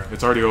fight there.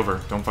 It's already over.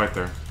 Don't fight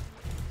there.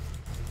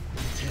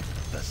 Tip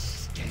the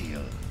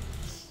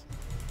scales.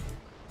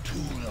 To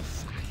the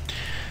fight.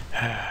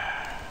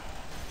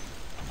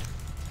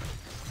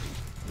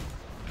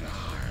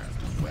 Guard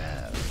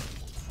well.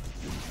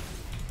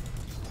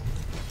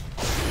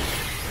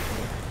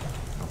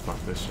 Oh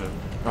fuck this shit.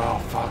 Oh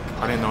fuck.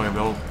 I didn't know I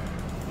built.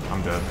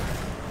 I'm dead.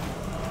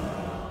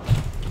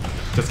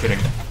 Just kidding.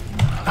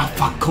 Oh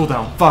fuck,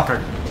 cooldown. Fuck.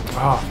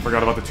 I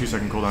forgot about the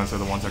 2-second cooldown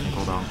instead of the 1-second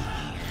cooldown.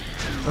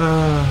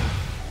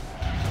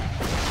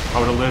 I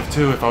would have lived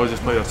too if I would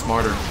just played that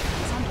smarter.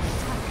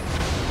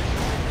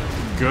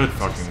 Good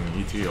fucking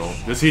ET ult.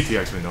 This ET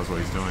actually knows what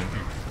he's doing.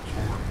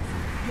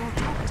 Your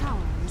top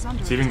tower is under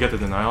Does he even get the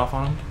deny off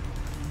on him?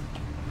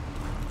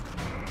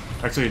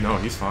 Actually, no,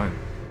 he's fine.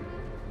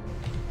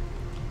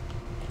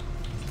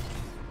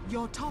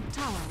 Your top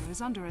tower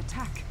is under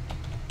attack.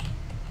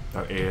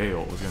 That AA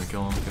ult was gonna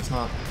kill him. Guess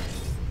not.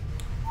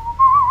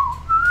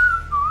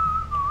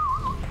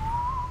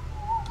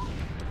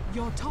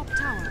 Your top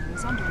tower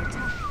is under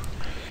attack.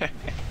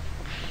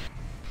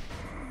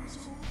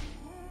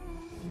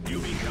 You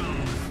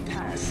become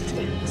past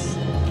tense.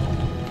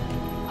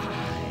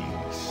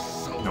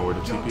 Nowhere to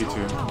Your TP top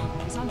to.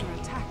 tower is under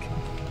attack.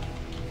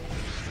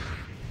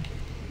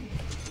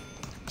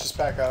 Just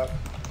back up.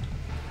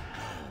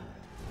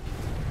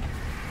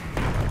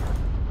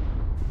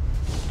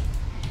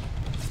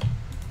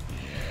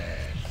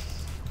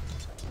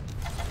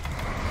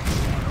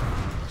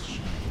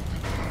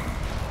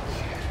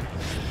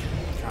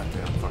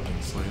 Goddamn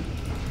fucking sleep.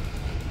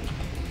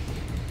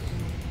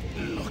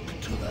 Look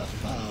to the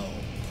foe.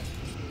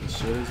 This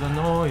shit is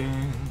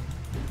annoying.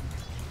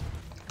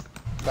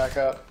 Back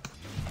up.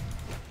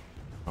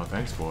 Oh,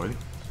 thanks, Void.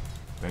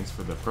 Thanks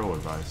for the pro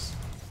advice.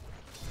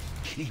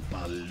 Keep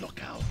a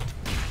lookout.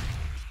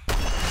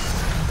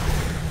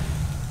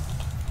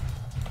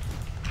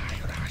 I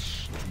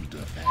rush to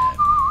defend.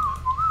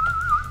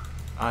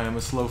 I am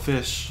a slow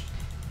fish.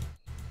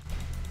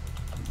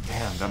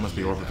 Damn, that must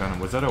be Orb of Venom.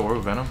 Was that an Orb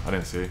of Venom? I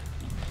didn't see.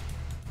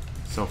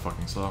 So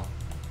fucking slow.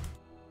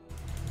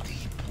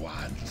 Deep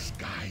ones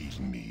guide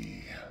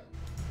me.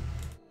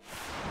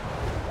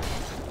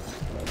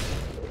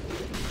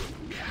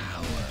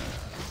 Coward.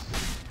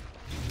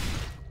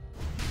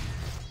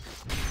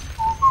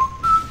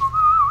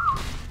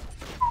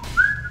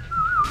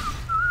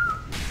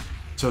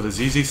 So the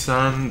ZZ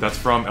Sun, that's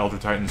from Elder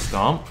Titan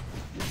Stomp.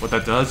 What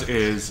that does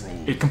is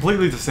it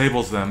completely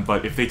disables them,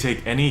 but if they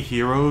take any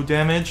hero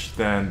damage,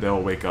 then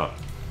they'll wake up.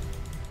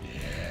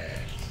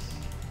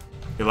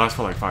 It lasts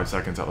for like 5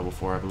 seconds at level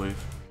 4, I believe.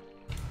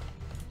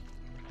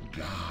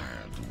 Guard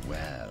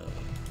well.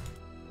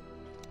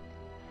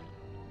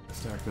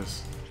 Stack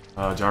this.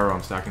 Gyro,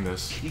 I'm stacking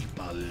this. Keep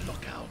a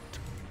lookout.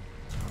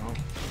 Oh,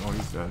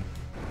 he's dead.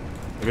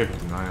 Maybe I can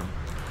deny him.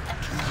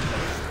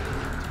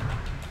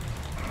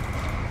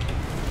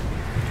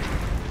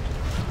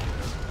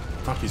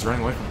 Fuck, he's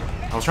running away from me.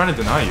 I was trying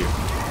to deny you.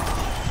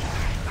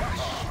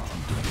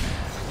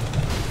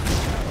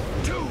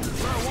 2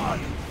 for 1.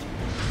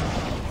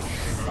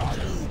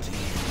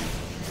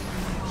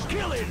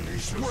 Killing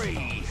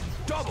spree.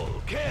 Double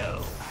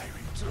kill.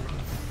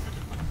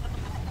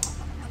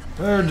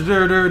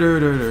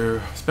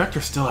 Spectre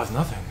still has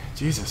nothing.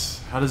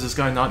 Jesus, how does this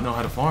guy not know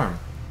how to farm?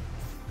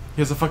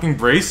 He has a fucking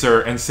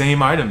bracer and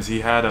same items he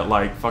had at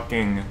like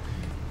fucking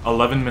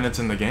 11 minutes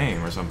in the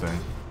game or something.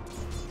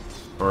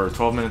 Or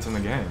 12 minutes in the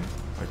game.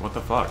 Like, what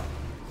the fuck?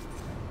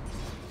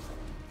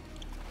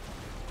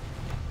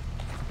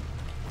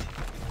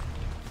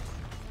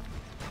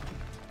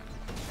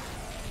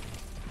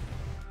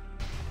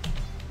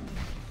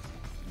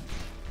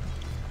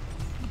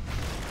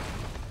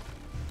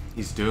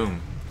 He's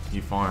doomed. He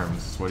farms.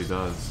 That's what he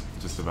does.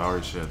 He just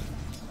devours shit.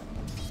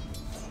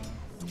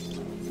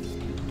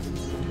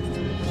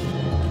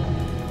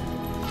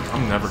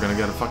 I'm never gonna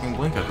get a fucking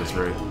blink at this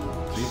rate.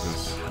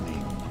 Jesus.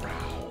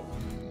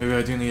 Maybe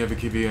I do need a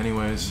BKB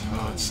anyways.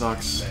 Oh, it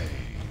sucks.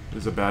 This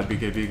is a bad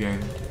BKB game.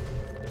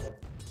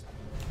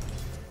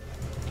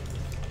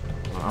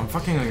 I'm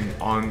fucking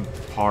on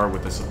par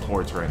with the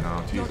supports right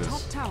now. Your top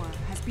Jesus. tower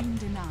has been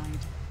denied.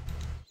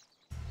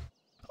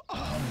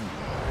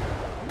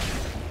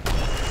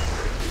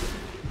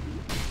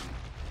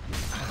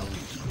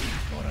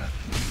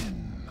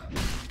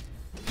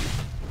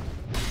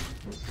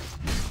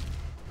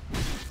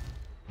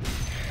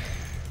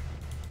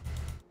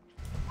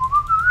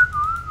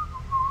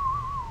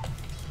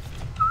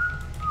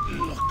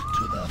 Look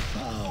to the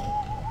foe.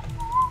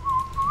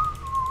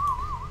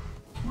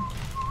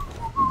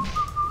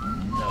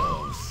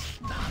 No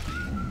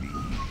stopping me.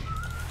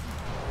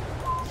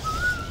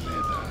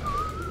 Slither.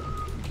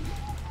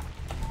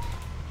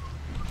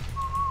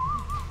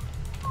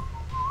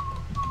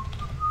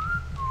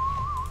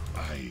 I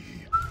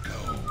go.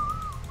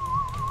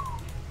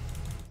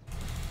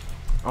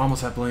 I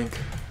almost had blink.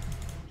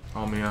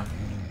 Oh, Mia.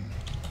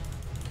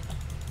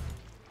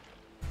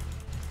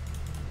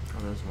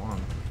 Oh, there's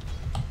one.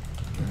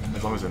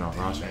 As long as they're not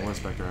rushing. What does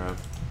Spectre have?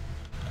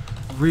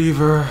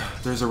 Reaver.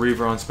 There's a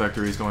Reaver on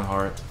Spectre. He's going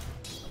hard.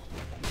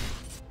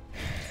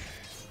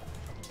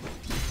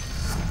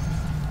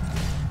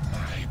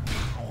 My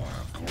power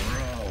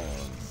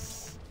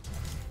grows.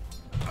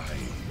 I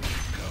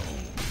go.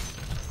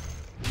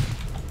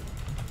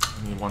 I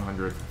need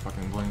 100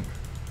 fucking blink.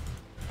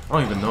 I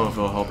don't even know if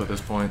it'll help at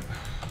this point.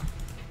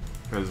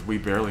 Because we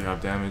barely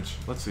have damage.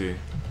 Let's see.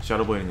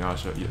 Shadowblade and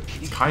Yasha. Yeah,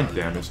 it's kind of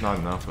damage, not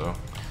enough though.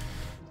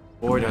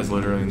 Void has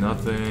literally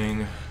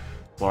nothing.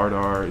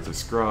 Blardar is a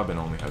scrub and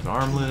only has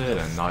armlet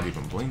and not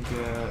even blink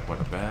yet.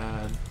 What a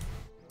bad.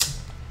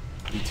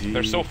 PT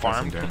They're so has some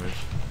farmed. damage.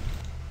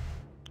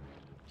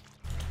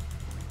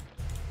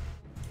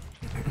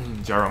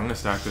 Gyro, I'm gonna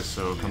stack this,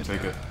 so come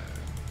take it.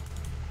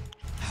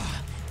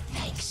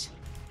 Thanks.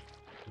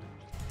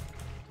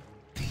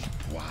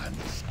 Deep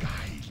ones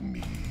guide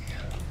me.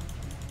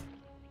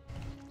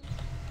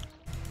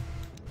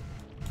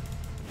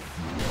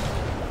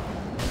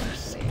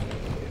 Mercy.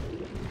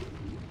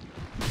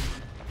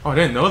 Oh, I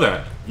didn't know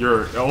that.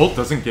 Your ult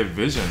doesn't give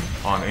vision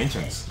on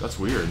Ancients. That's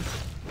weird.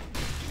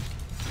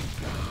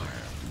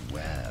 Guard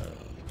well.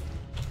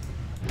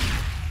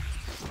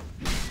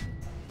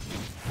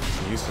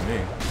 Used to me.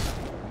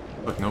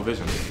 Look, no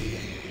vision. You're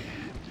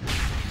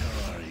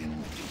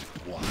in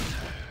deep water.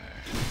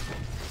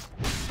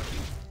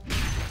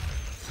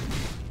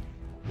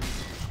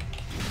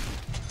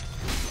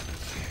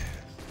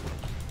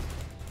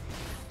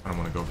 I'm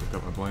gonna go pick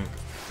up my blink.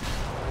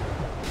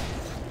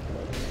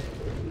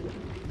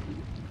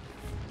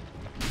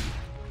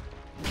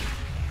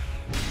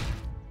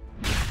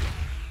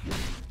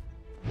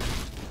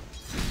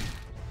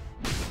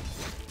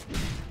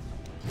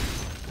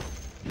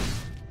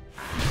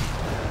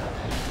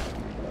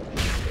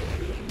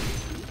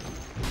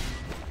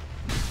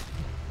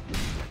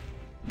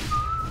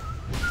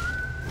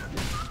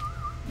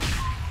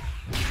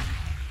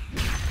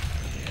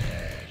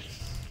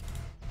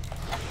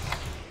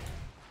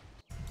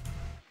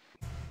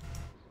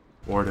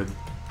 Warded.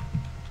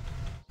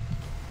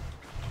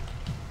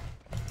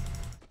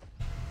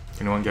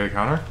 Anyone get a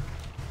counter?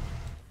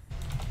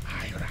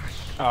 I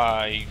rush.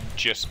 I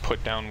just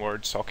put down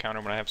wards, so I'll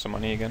counter when I have some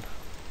money again.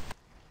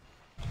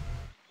 I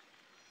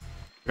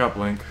got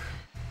blink.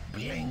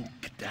 Blink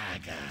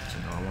dagger. So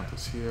no, I want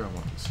this here, I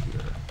want this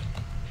here.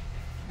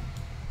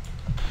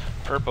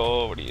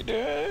 Purple, what are you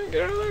doing?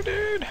 Get out of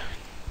there, dude!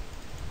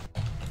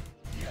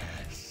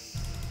 Yes.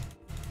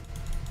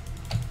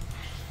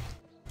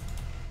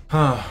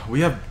 Huh,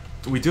 we have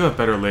We do have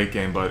better late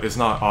game, but it's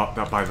not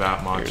by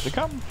that much. Here they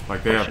come.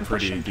 Like they have Pushing,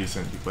 pretty pushing.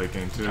 decent late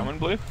game too. Coming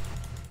blue.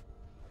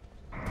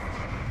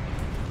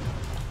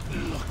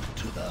 Look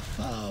to the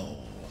foe.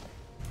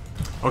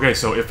 Okay,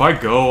 so if I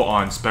go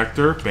on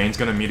Spectre, Bane's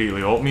gonna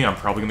immediately ult me. I'm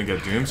probably gonna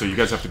get Doom, so you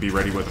guys have to be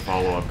ready with a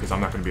follow-up because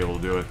I'm not gonna be able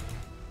to do it.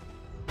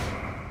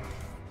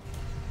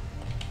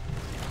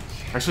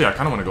 Actually, I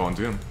kind of want to go on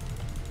Doom.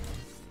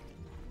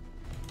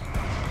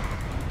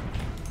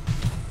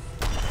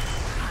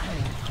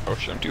 Oh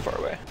shit, I'm too far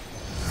away.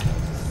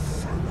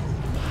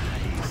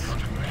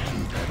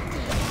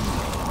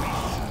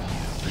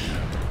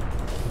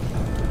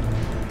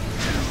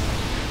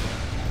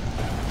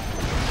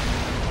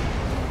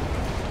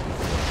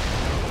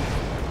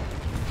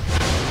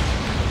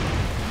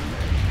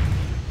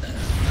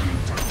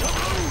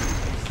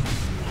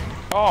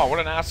 Oh, what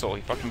an asshole.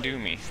 He fucking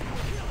doomed me.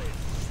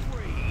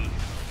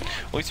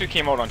 At least he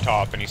came out on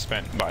top and he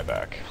spent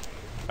buyback.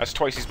 That's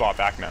twice he's bought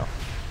back now.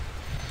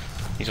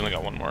 He's only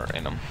got one more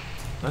in him.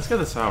 Let's get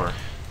this tower.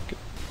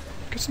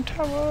 Get some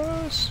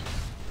towers.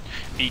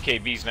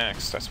 BKB's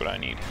next. That's what I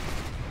need.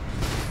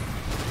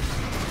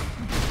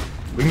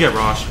 We can get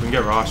Rosh. We can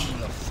get Rosh.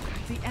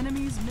 The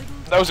enemy's middle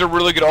That was a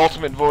really good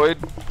ultimate, Void.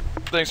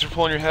 Thanks for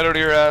pulling your head out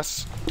of your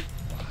ass.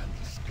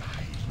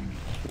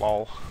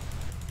 Lol.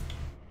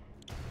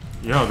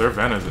 You know, their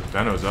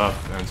Veno's up,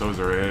 and so is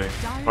their A.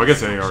 Oh, I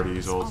guess A already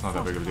used ult. It's not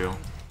that big of a deal.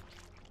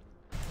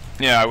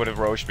 Yeah, I would have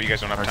Roche, but you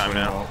guys don't have time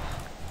Actually, now. no.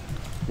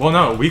 Well,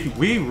 no,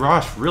 we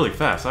rush really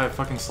fast. I have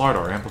fucking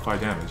Slardar,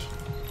 amplified damage.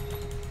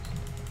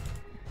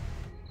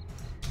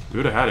 We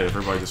would have had it if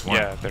everybody just won.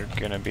 Yeah, they're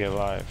gonna be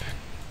alive.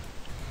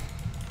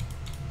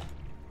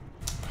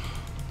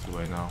 Too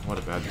late now. What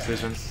a bad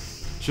decision.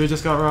 Should've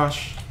just got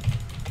Rush.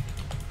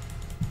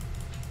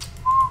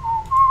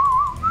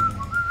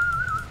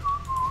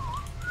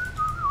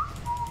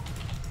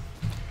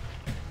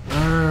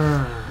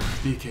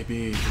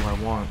 BKB, do I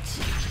want?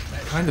 I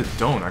kinda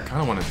don't. I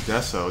kinda want a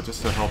Deso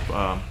just to help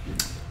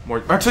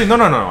more. Actually, no.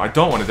 I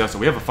don't want a Deso.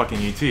 We have a fucking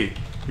ET. He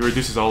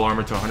reduces all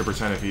armor to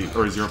 100% if he,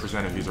 or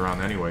 0% if he's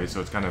around anyway,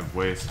 so it's kind of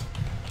waste.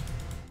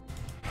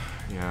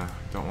 Yeah,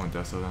 don't want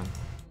Deso then.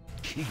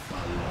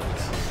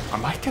 I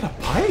might get a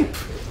pipe!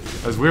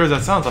 As weird as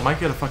that sounds, I might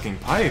get a fucking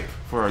pipe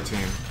for our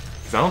team.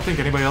 Because I don't think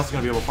anybody else is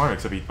going to be able to farm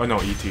except oh no,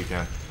 ET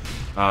can.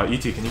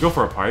 ET, can you go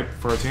for a pipe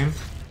for our team?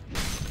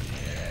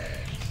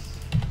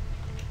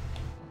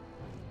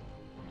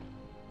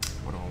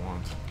 What do I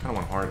want? I kind of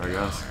want Heart, I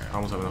guess. I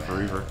almost have enough for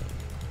Reaver.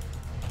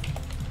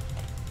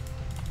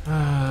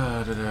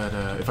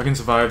 If I can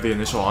survive the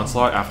initial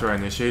onslaught after I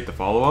initiate the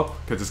follow-up,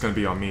 because it's going to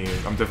be on me,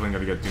 I'm definitely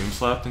going to get Doom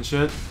slapped and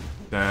shit,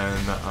 then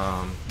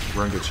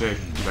we're in good shape.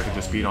 Because I can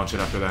just beat on shit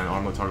after that and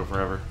armor toggle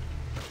forever.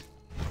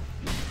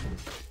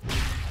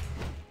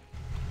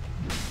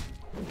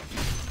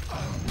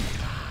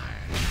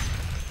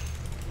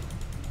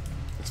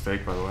 It's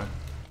fake, by the way.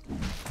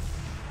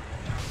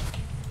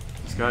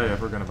 Is this guy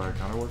ever going to buy a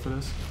counter ward for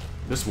this?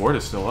 This ward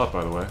is still up,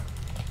 by the way.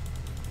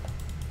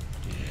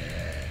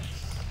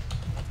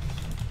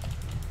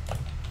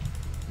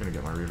 I'm gonna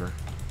get my Reaver.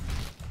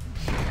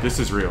 This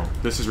is real.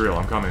 This is real.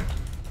 I'm coming.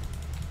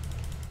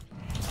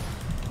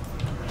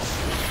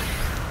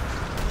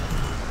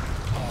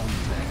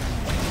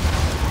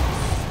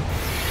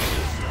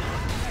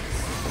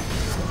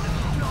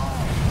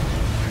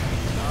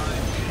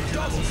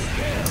 Double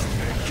kill!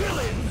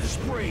 Killing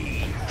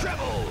spree!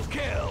 Triple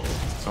kill!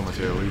 So much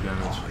AoE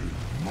damage.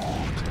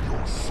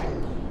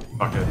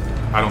 Fuck it.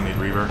 I don't need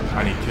Reaver.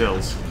 I need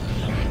kills.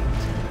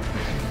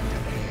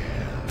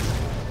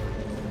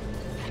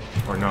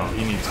 Or no,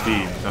 he needs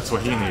speed. That's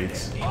what he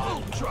needs.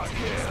 Ultra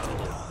kill!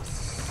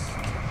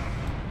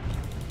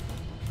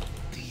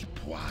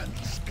 I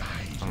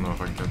don't know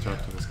if I can catch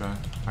up to this guy.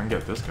 I can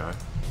get this guy.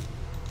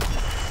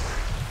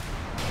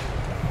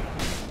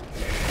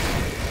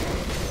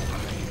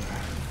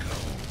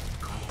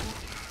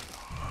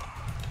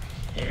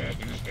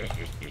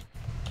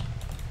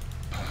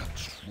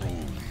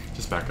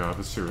 Just back up.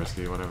 It's too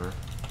risky. Whatever.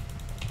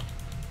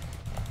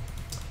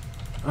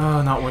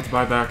 Not worth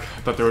buyback.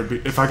 I thought there would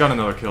be. If I got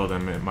another kill,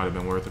 then it might have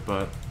been worth it,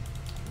 but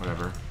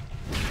whatever.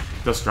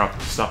 Just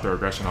stop their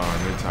aggression on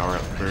our mid tower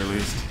at the very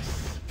least.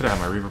 Could have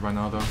had my Reaver by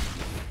now, though.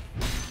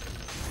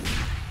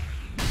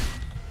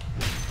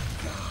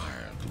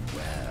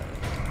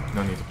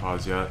 No need to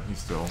pause yet. He's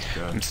still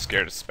dead. I'm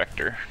scared of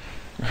Spectre.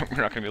 We're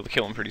not gonna be able to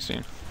kill him pretty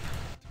soon.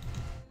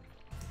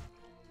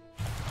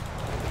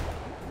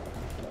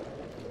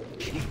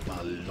 Keep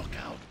a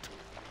lookout.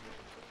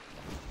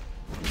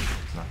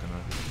 He's not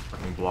gonna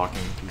fucking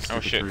blocking these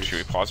Oh stupid shit, creeps. should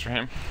we pause for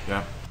him?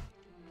 Yeah.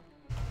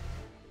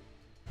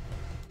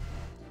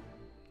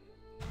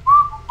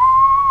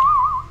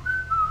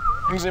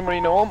 Does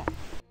anybody know him?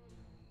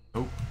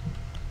 Oh.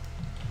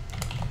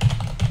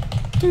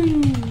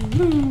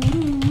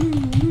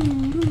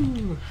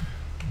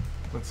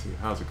 Let's see,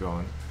 how's it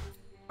going?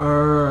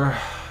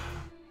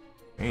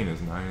 Bane is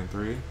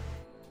 9-3.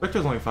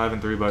 Victor's only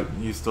 5-3, but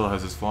he still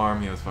has his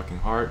farm. He has fucking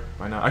heart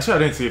by now. Actually, I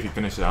didn't see if he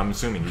finished it. I'm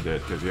assuming he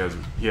did because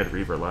he had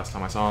Reaver last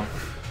time I saw him.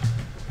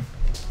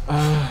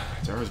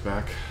 Jara's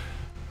back.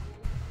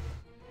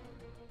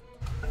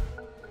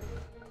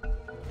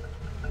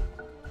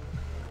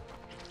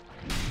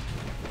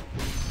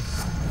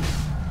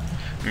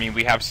 I mean,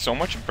 we have so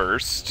much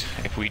burst.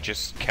 If we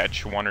just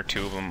catch one or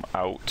two of them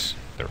out,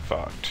 they're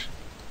fucked.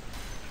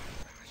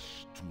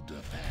 To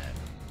defend.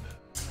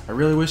 I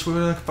really wish we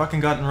would have fucking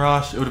gotten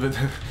Rosh. It would have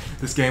been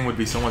this game would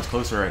be so much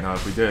closer right now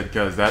if we did,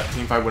 because that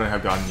team fight wouldn't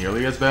have gotten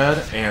nearly as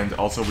bad, and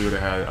also we would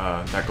have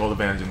had that gold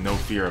advantage and no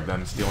fear of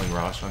them stealing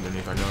Rosh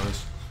underneath our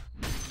nose.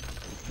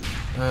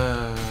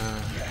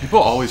 People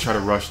always try to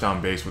rush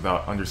down base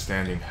without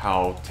understanding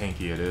how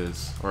tanky it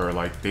is, or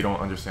like they don't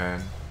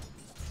understand.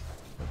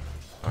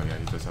 Oh yeah,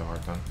 he does have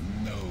hard time.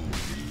 No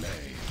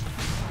delay.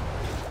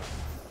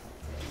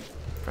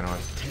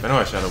 Venom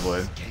has Shadow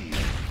Blade,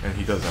 and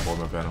he does have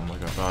Orb of Venom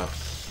like I thought.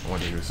 I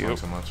wonder he was slowing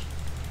so much.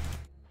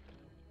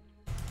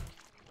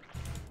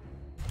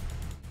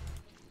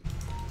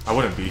 I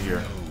wouldn't be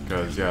here,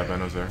 because yeah,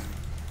 Venom's there.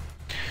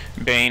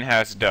 Bane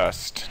has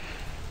dust.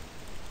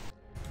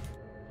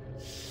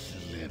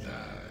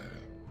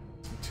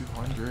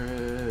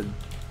 200.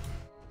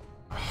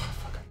 Oh,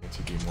 fuck, I need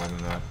to do more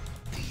than that.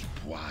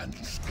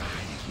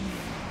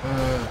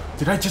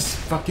 Did I just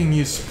fucking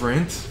use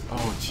sprint?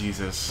 Oh,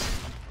 Jesus.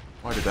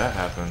 Why did that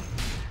happen?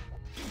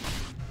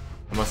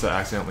 I must have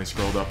accidentally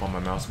scrolled up on my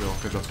mouse wheel,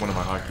 because that's one of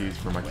my hotkeys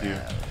for my Q.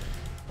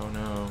 Oh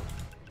no.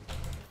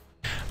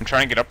 I'm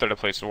trying to get up there to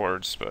place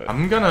wards, but...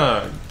 I'm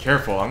gonna...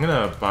 Careful, I'm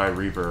gonna buy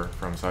Reaver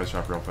from Side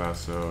Shop real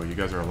fast, so you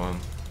guys are alone.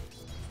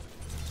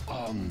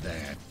 On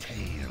their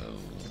tail.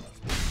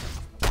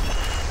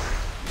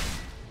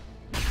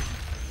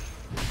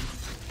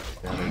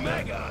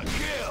 Mega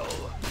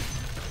kill.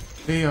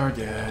 They are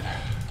dead.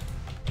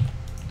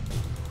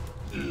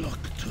 Look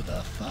to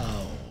the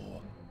foe.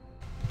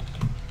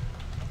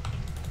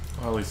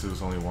 Well, at least it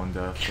was only one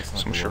death. That's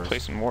not So I'm the sure worst.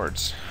 placing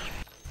wards.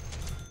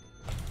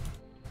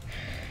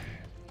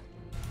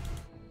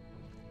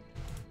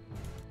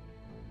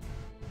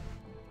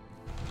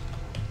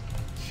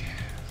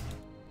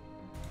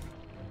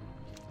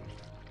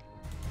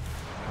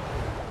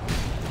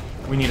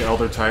 We need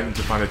Elder Titan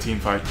to find a team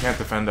fight. Can't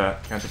defend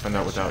that. Can't defend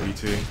that without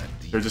ET.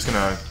 They're just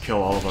gonna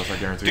kill all of us, I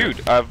guarantee it.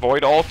 Dude, a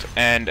Void ult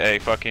and a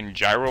fucking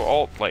Gyro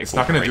ult, like... It's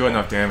not gonna do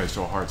enough damage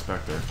to a Hard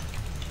Spectre.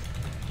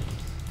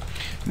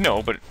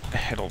 No, but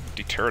it'll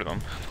deter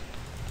them.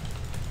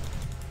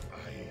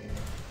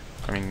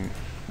 I mean,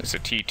 it's a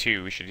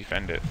T2, we should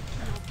defend it.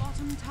 Your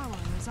bottom tower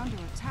is under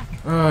attack.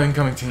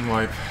 Incoming team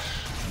wipe.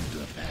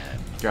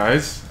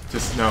 Guys,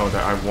 just know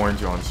that I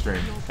warned you on stream.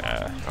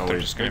 Oh They're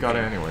wait, just we gonna got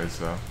it be anyways,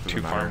 so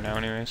Two doesn't farm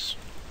matter. now anyways.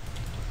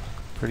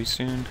 Pretty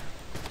soon.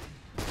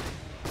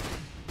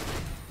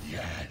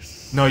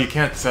 Yes. No, you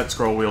can't set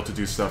scroll wheel to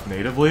do stuff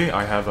natively.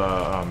 I have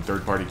a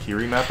third-party key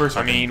remapper, so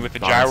I mean, can with the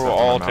balance Gyro stuff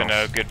on ult my and a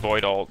mouse. good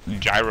Void ult,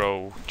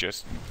 Gyro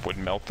just would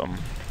melt them.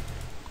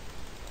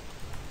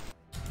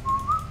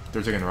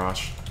 They're taking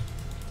Rosh.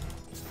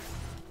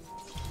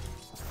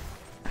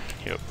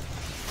 Yep.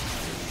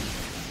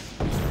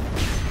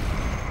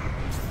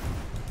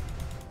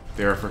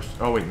 They're first.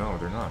 Oh wait, no,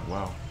 they're not.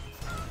 Wow,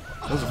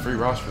 that was a free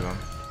Rosh for them.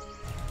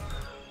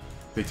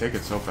 They take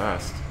it so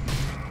fast.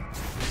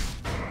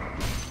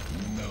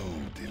 No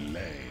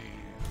delay.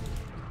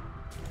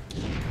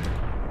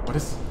 What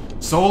is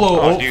solo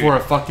Oh, ult dude. for a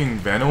fucking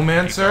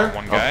Venomancer?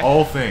 one guy? Of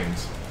all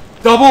things.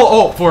 Double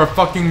ult for a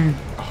fucking...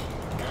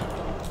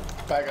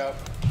 Back up.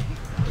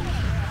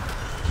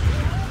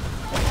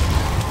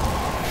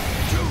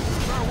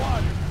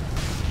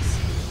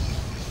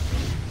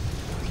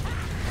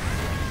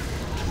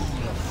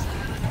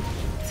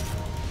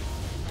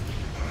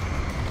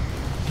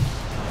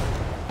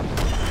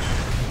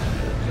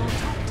 Your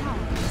top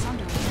tower is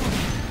under attack.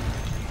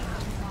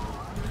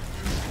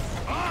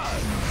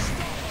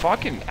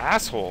 Fucking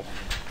asshole.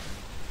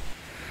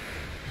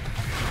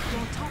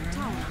 Your top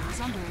tower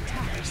is under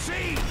attack.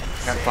 See?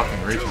 Can't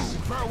fucking reach him.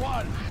 For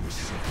one.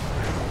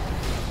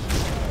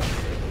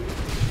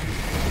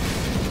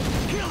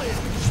 Killing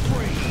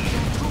spree.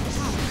 Your top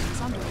tower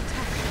is under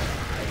attack.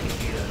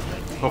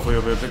 Hopefully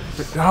it'll be a bit...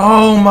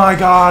 Oh my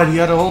god, he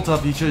had an ult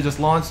up, he should have just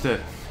launched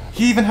it.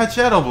 He even had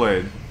Shadow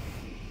Blade.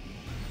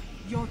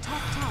 Your top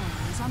tower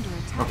is under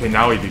attack. Okay,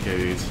 now he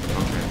DK'd.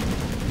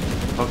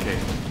 Okay.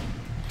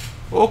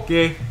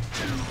 Okay.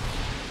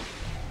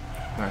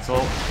 Nice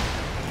ult.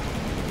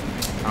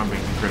 I'm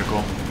being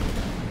critical.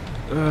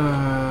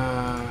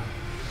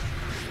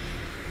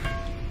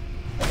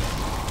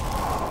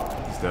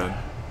 He's dead.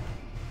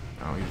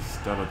 Oh, he's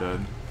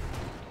dead.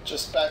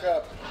 Just back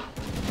up.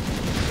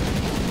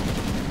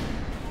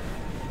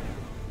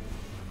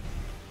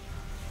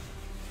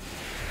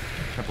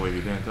 Can't believe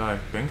he didn't die.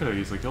 Ben could have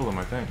easily killed him,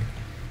 I think.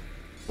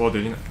 Well,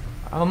 did he?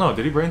 I don't know.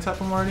 Did he brain tap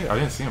him already? I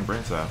didn't see him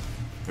brain tap.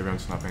 Maybe I'm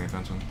just not paying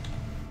attention.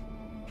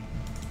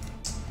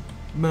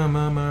 But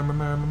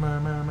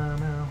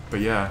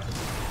yeah,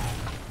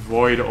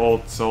 Void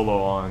ult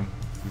solo on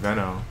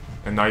Veno,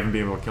 and not even be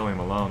able to kill him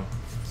alone.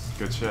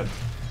 Good shit.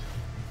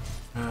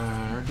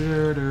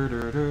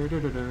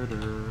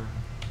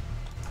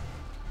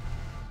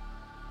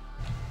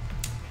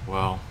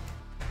 well,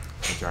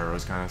 the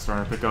gyro's kind of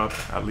starting to pick up,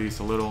 at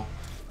least a little.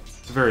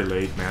 It's a very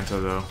late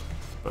Manta though,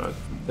 but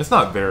it's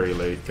not very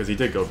late, because he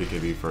did go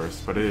BKB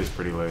first, but it is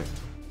pretty late.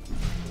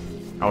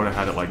 I would have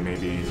had it like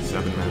maybe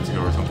 7 minutes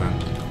ago or something.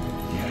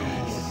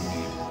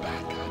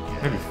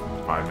 Maybe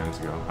 5 minutes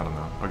ago, I don't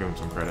know. I'll give him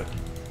some credit.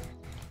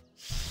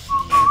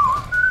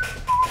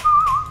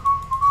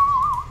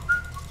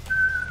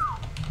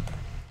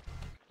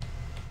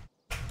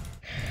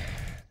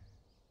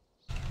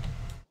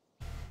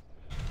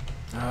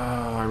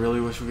 I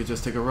really wish we could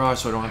just take a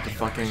rush so I don't have to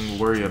fucking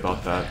worry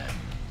about that.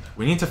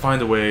 We need to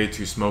find a way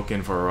to smoke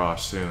in for a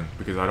rush soon,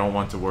 because I don't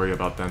want to worry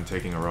about them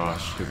taking a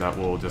rush, because that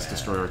will just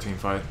destroy our team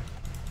fight.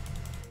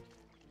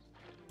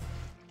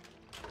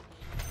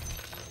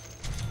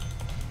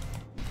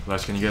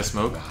 Flash, can you get a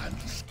smoke?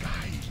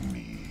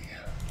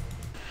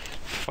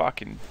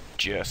 Fucking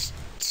just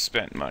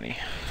spent money.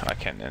 I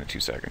can in 2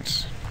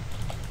 seconds.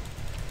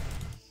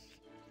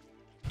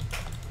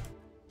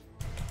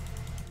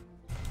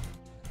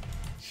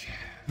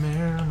 Meow,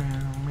 meow,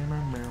 meow,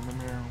 meow, meow,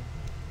 meow.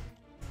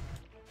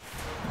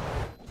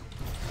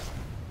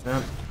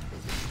 Yep.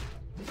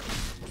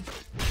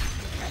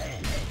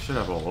 Should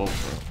have all ult,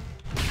 bro.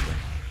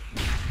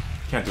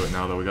 Can't do it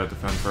now though, we gotta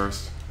defend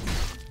first.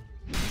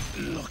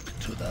 Look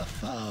to the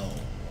foe.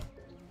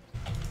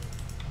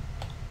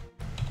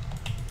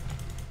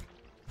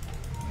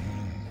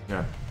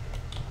 Yeah.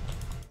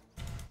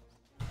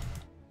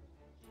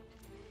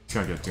 He's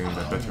gonna get doomed,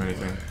 I bet you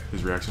anything.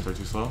 His reactions are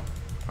too slow?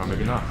 Or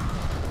maybe not.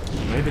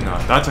 Maybe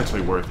not. That's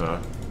actually worth it.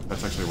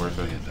 That's actually worth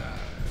it.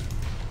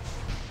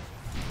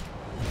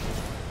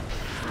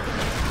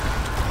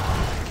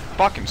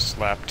 Fucking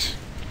slept.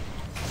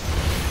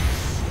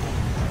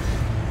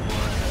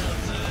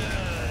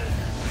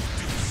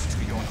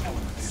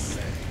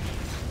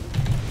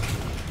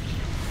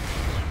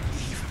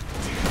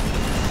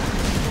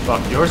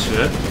 Fuck your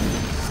shit.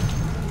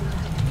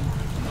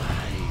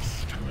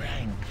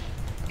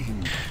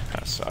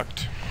 That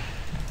sucked.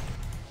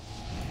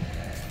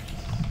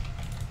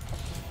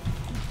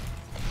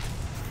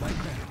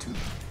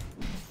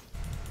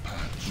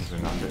 They're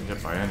not getting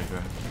hit by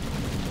anything.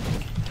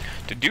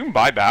 Did Doom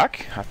buy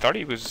back? I thought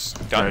he was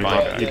done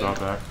buying back. He bought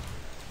back.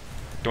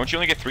 Don't you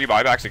only get 3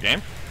 buybacks a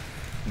game?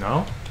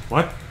 No?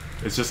 What?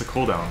 It's just a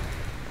cooldown.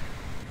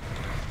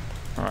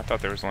 Oh, I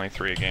thought there was only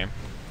 3 a game.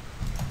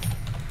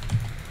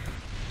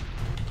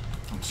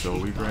 I'm so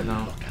weak right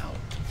now.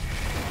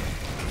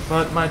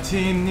 But my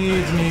team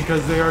needs me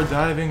because they are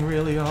diving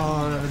really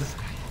hard.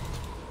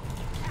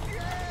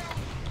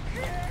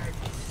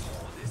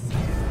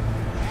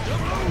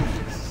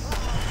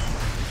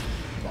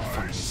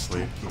 Fucking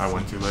sleep. I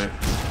went too late.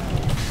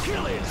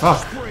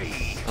 Fuck!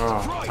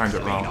 Oh, timed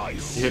it wrong.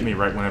 He hit me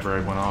right whenever I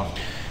went off.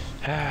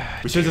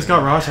 We should've just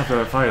got Rosh after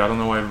that fight. I don't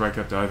know why everybody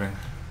kept diving.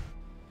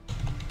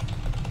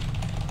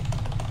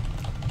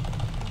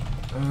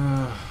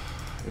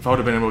 If I would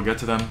have been able to get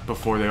to them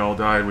before they all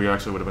died, we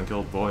actually would have been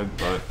killed Void,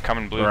 but...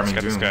 Coming blue, or, I let's mean,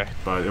 get this Doom, guy.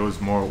 but it was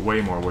way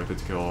more worth it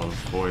to kill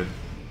Void.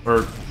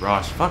 Or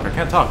Rosh. Fuck, I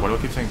can't talk. Why do I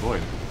keep saying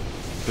Void?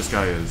 This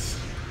guy is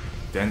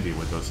Dendy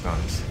with those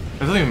stuns. It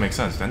doesn't even make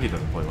sense. Dendy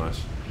doesn't play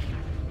Lush.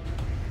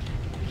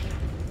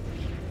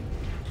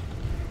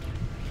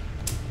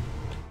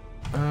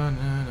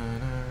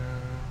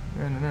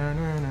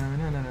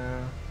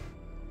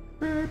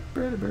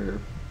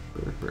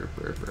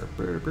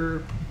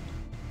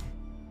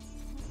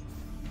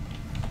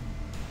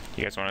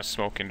 You guys want to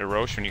smoke into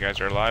Roche when you guys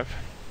are alive?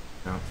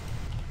 No.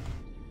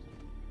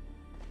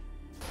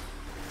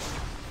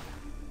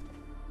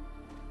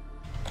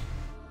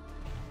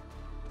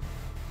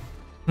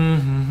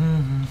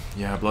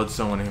 Yeah,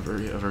 Bloodstone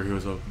whenever he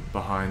was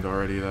behind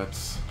already,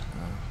 that's...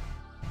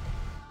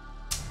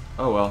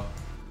 Oh well.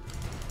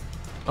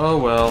 Oh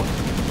well.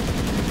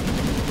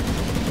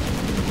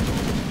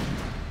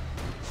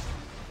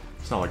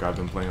 It's not like I've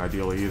been playing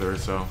ideally either,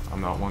 so I'm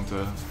not one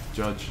to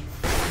judge.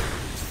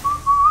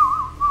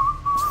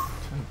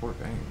 10-4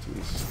 bang,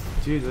 jeez.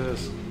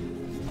 Jesus.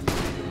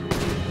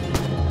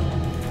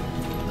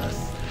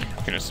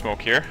 Gonna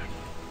smoke here.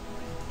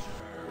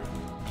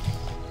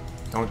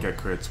 Don't get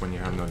crits when you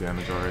have no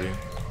damage already.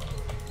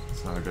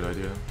 It's not a good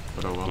idea,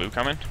 but oh well. Blue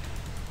coming.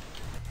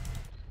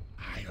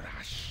 I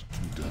rush to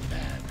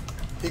defend.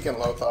 Peeking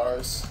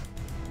Lothars.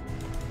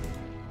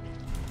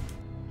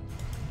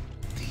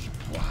 Deep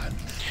one.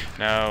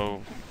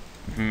 Now,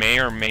 may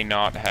or may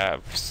not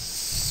have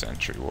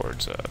sentry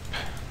wards up.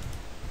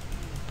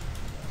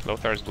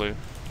 Lothar's blue.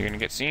 You're gonna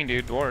get seen,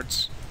 dude.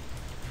 Wards.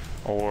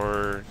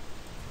 Or...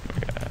 Oh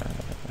God.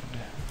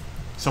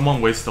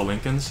 Someone waste the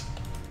Lincolns.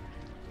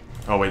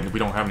 Oh wait, we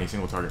don't have any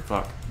single target.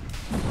 Fuck.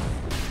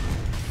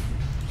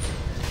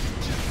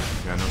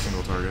 Yeah, no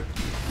single target.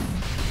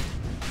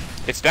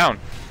 It's down.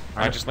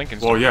 I just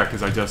Lincoln's. Well, yeah,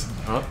 because I just...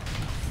 I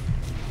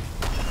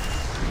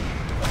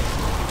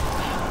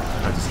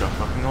just got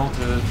fucking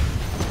ulted.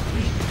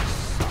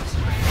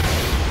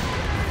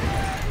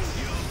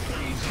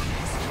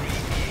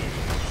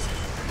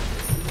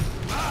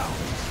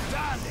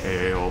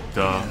 Hey, ult,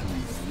 duh.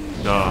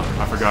 Duh.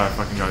 I forgot I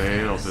fucking got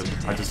AA ulted.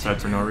 I just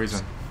fed for no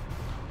reason.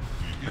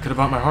 I could have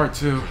bought my heart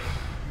too.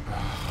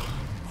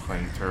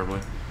 Playing terribly.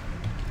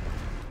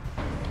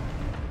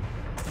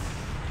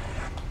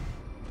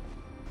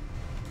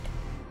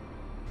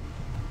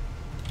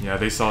 Yeah,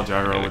 they saw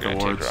Gyro with the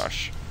wards.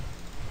 Rush.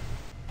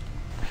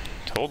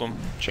 Told him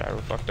Gyro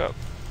fucked up.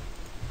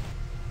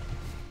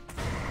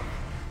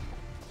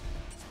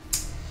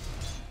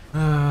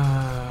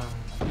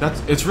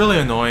 It's really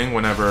annoying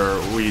whenever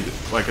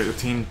a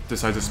team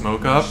decides to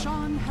smoke up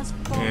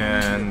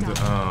and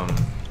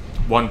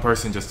one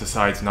person just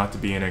decides not to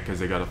be in it because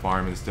they got a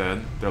farm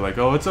instead. They're like,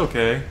 oh, it's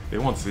okay, they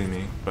won't see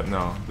me. But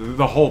no,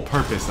 the whole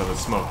purpose of a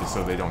smoke is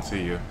so they don't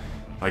see you.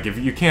 Like, if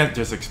you can't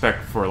just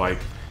expect for like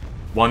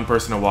one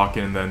person to walk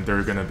in and then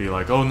they're gonna be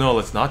like, oh no,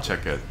 let's not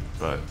check it.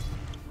 But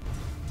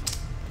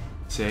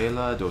c'est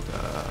la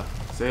Dota,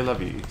 c'est la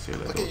vie, c'est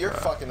la Dota. Look at your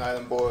fucking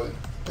item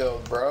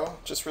build, bro.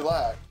 Just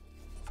relax.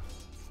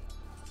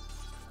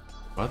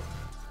 What?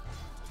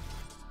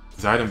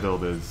 His item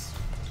build is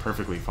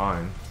perfectly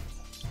fine.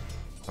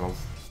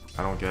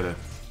 I don't get it.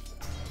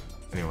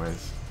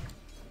 Anyways.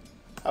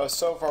 I was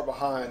so far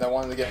behind, I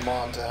wanted to get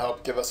Mom to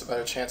help give us a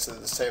better chance to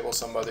disable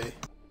somebody.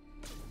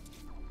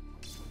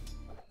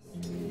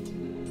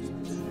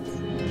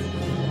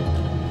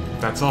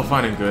 That's all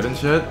fine and good and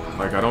shit.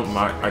 Like, I don't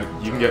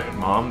mind. You can get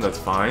Mom, that's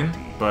fine.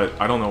 But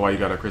I don't know why you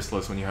got a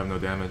Chrysalis when you have no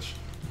damage.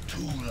 To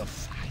the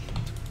fight.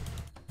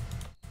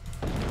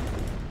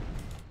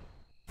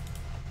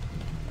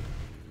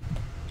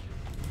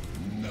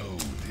 No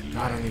delay.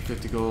 God, I need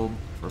 50 gold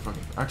for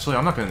fucking... Actually,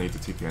 I'm not gonna need to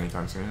TP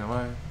anytime soon, am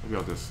I? Maybe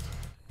I'll just...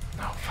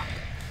 No, fuck.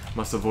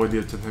 Must avoid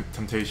the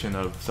temptation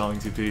of selling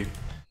TP.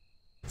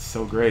 It's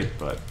so great,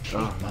 but...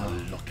 Oh, Keep a no.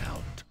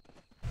 lookout.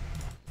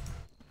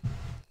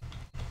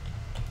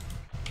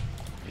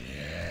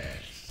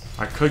 Yes.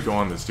 I could go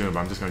on this Doom, but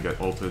I'm just gonna get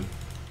ulted.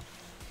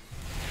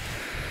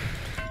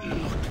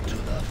 Look to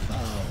the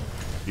foe.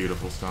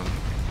 Beautiful stun.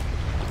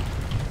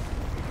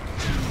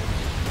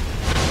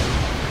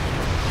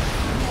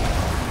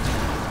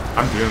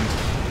 I'm doomed.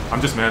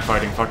 I'm just mad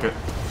fighting, fuck it.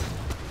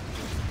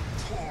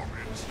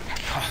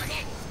 Fuck.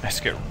 I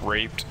just get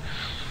raped.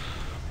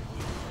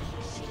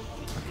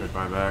 I could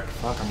buy back.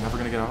 Fuck, I'm never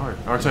gonna get a heart.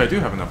 Or actually, I do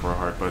have enough for a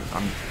heart, but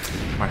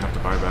might have to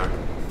buy back.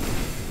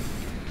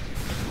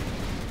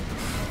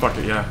 Fuck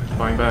it, yeah,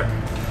 buying back.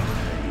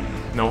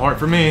 No heart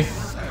for me.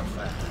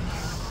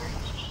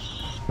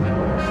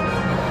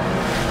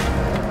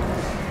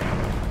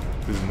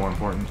 This is more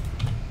important.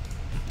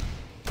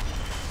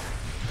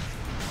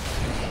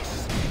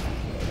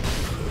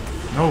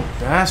 No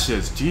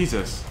dashes,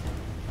 Jesus.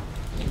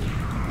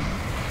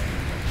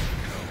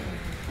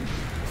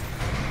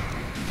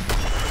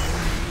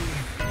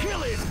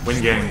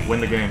 Win game, win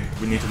the game.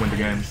 We need to win the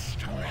game.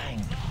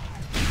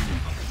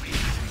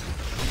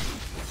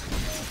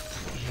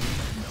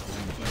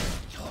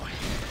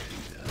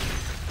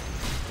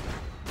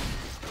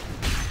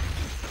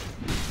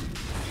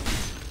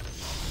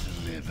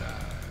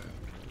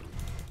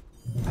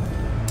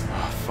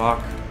 Oh,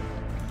 fuck.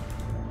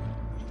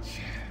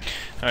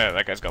 Oh yeah,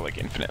 that guy's got like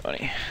infinite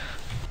money.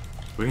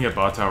 We can get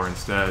bot tower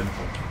instead.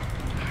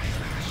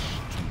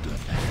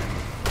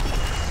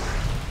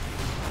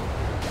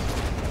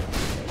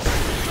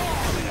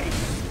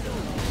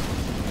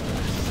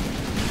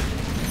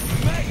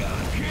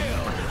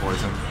 Fucking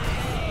poison.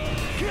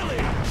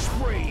 Killing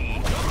spree.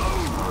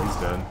 Oh, he's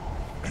dead.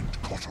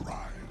 And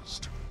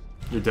cauterized.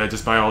 You're dead.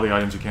 Just buy all the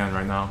items you can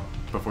right now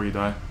before you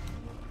die.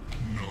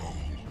 No.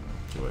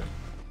 Too late.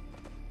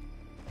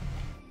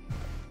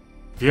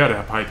 If he had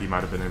a pipe, he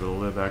might have been able to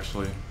live,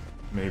 actually.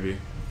 Maybe.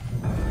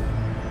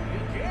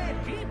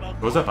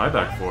 What was that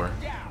buyback for?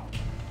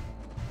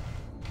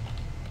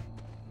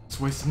 It's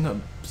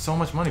wasting so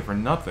much money for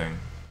nothing.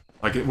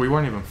 Like, we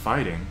weren't even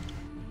fighting.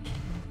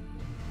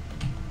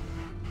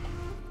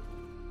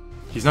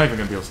 He's not even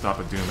gonna be able to stop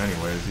a Doom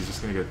anyways. He's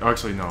just gonna get... Oh,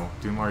 actually, no.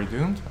 Doom already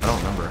doomed? I don't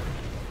remember.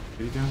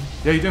 Did he doom?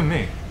 Yeah, he doomed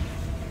me.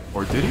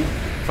 Or did he?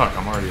 Fuck,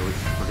 I'm already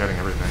forgetting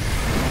everything.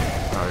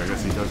 Oh, I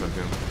guess he does have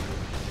Doom.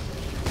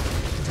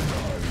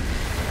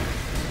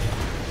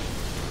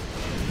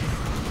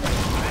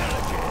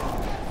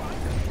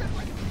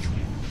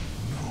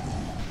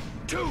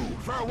 Two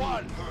for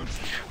one.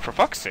 For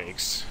fuck's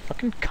sakes.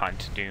 Fucking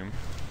cunt, Doom.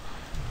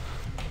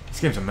 This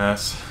game's a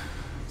mess.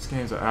 This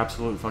game's an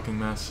absolute fucking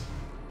mess.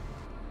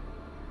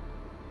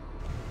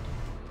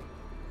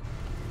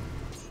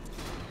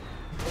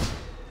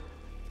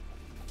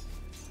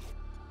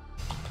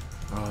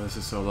 Oh, this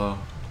is so low.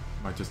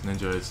 Might just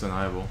ninja, it's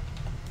deniable.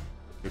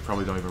 They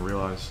probably don't even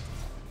realize.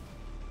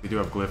 They do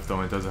have glyph though,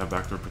 and it does have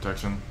backdoor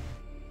protection.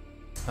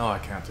 Oh, I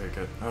can't take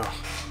it. Ugh.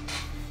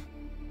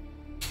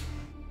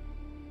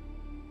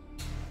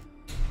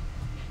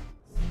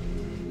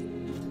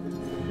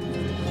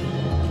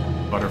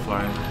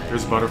 Butterfly.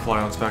 Here's Butterfly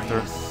on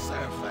Spectre.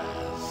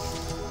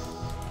 Surface.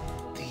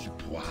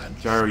 Deep one.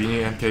 Gyro, you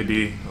need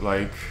MKB.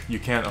 Like, you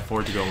can't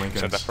afford to go Lincolns.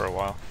 Said that for a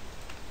while.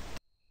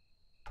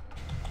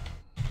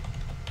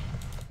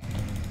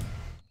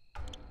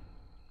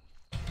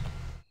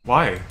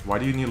 Why? Why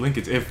do you need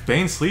linkage? If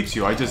Bane sleeps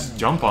you, I just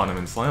jump on him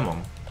and slam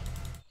him.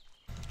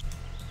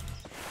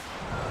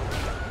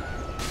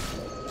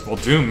 Well,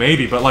 Doom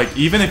maybe, but like,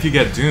 even if you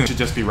get Doom, you should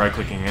just be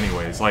right-clicking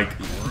anyways. Like,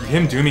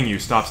 him dooming you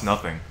stops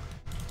nothing.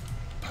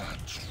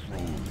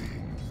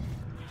 Patrolling.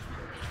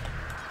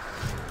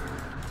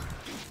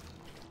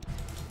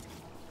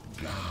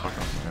 Fuck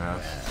off my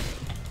ass.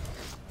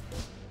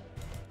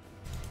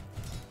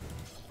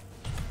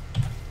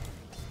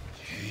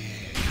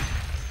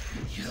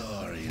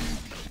 You're in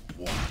deep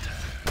water.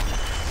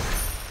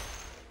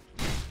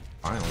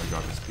 Finally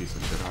got this piece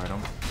of shit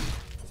item.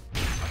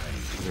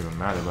 Doesn't even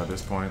matter by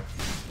this point.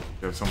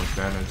 You have so much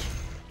damage.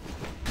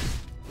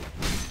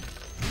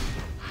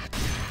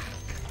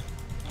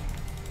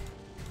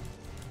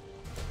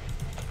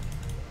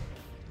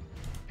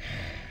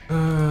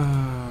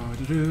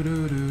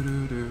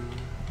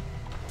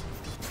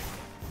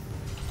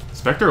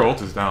 Spectre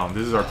ult is down.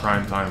 This is our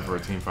prime time for a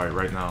team fight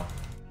right now.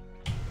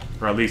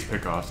 Or at least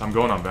pickoffs. I'm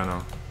going on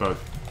Beno, but...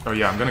 Oh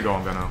yeah, I'm gonna go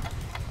on Beno.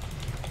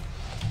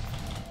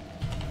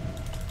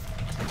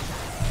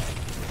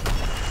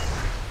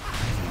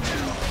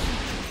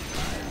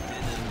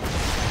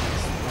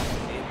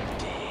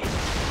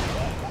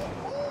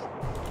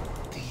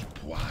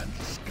 Deep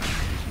ones.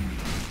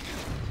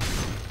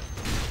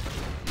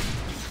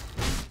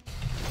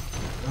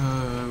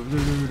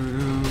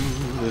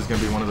 This is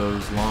gonna be one of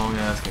those long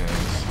ass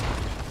games.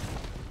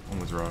 One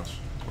was Rush.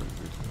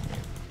 43-28.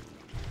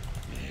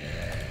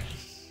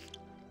 Yes.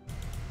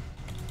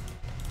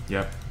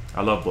 Yep,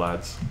 I love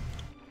Blads.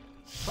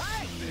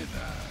 Slither.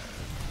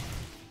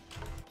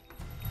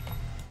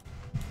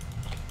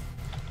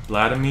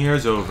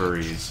 Vladimir's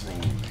ovaries.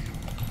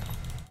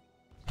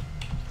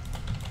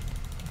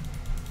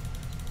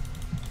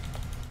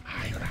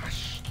 I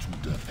rush to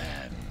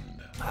defend.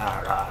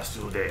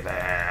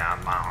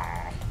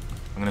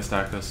 I'm gonna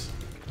stack this.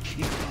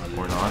 Keep a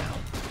Or not.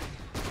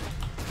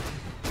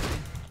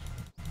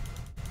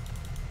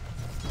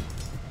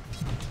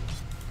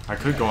 I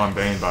could go on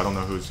Bane, but I don't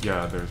know who's...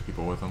 Yeah, there's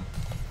people with him.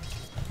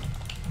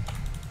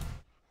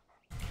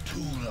 to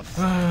the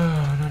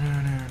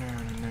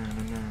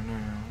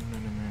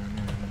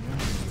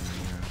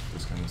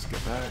Just gonna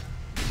skip back.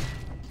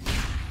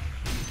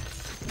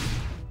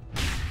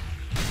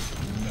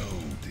 no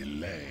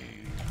delay.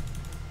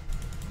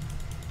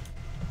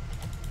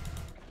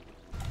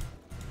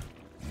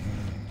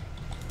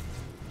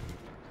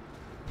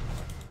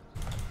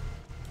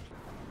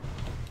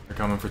 They're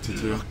coming for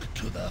 2-2. Look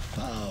to the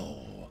foe.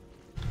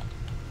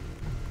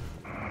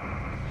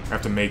 I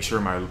have to make sure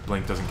my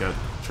blink doesn't get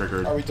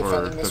triggered. Are we or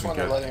defending this doesn't one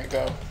or get... letting it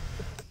go?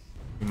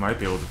 We might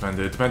be able to defend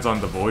it. It depends on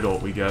the void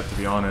ult we get, to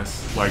be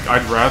honest. Like,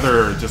 I'd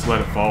rather just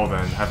let it fall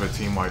than have a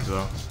team wipe,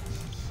 though.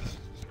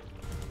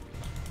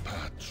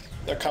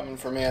 They're coming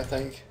for me, I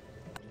think.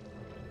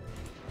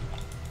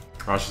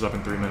 Rosh is up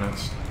in 3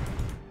 minutes.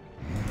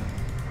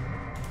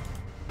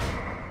 I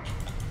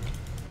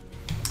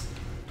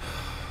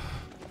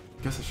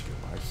guess I should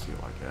get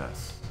lifesteal,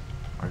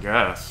 I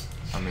guess.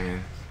 I mean,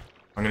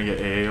 I'm gonna get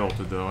AA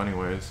ulted though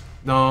anyways.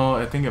 No,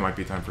 I think it might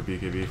be time for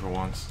BKB for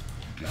once.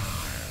 Guard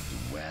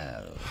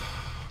well.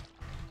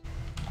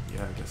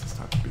 Yeah, I guess it's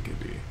time for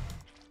BKB.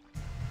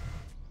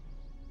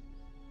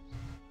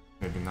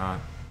 Maybe not.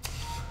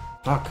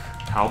 Fuck.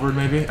 Halberd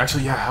maybe?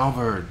 Actually, yeah,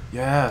 Halberd.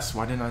 Yes,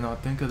 why didn't I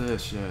not think of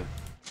this shit?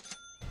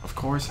 Of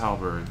course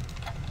Halberd.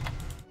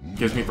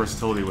 Gives me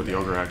versatility with the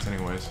Ogre Axe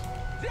anyways.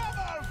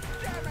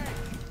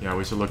 Yeah,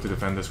 we should look to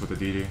defend this with the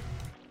DD.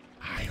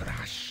 I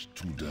rush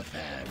to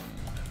defend.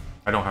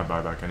 I don't have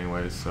buyback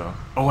anyways, so...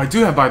 Oh, I do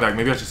have buyback!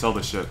 Maybe I should sell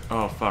this shit.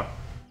 Oh, fuck.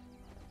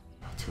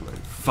 Oh, too late.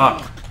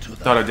 Fuck!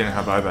 Thought I didn't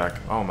have buyback.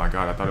 Oh my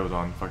god, I thought it was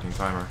on fucking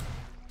timer.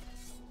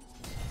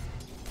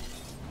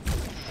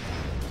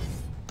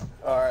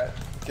 Alright,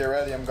 get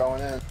ready, I'm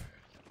going in.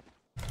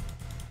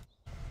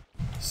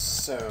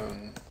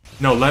 Soon.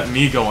 No, let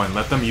me go in.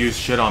 Let them use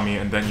shit on me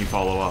and then you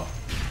follow up.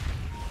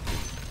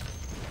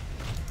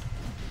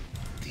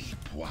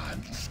 Deep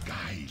ones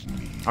guide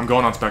me. I'm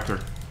going on Spectre.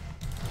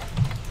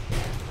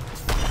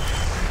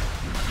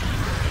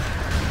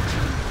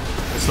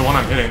 It's the one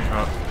I'm hitting.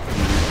 Oh,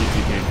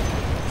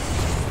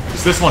 PTK.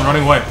 It's this one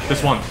running away.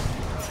 This one.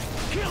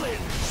 Killing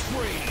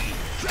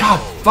spree. God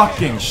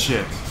fucking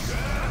shit.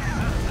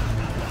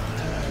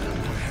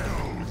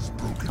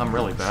 I'm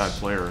really bad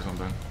player or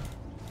something.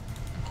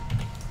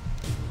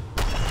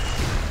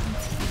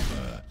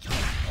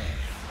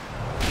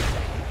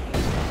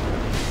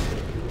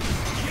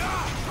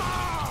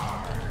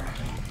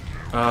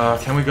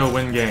 Can we go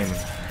win game?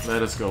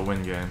 Let us go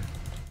win game.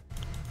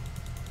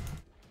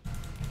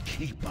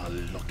 Keep a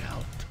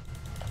lookout.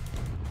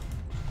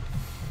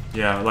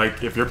 Yeah,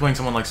 like if you're playing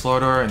someone like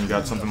Slaughter and you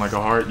got something like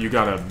a heart, you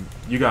gotta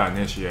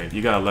initiate.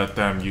 You gotta let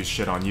them use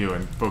shit on you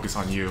and focus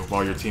on you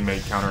while your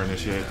teammate counter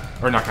initiate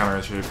or not counter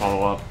initiate,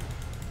 follow up.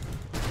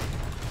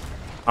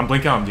 I'm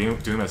blinking on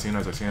Doom as soon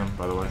as I see him,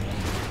 by the way.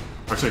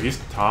 Actually, he's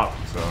top,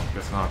 so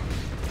guess not.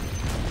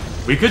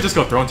 We could just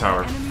go Throne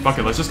Tower. Fuck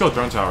it, let's just go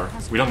Throne Tower.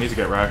 We don't need to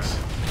get racks.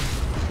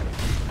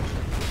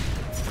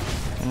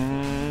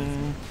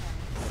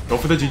 Go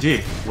for the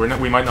GG.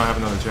 We might not have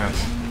another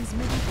chance. Enemy's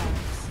middle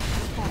barracks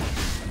has fallen.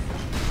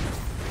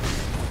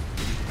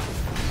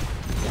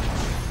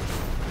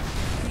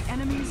 The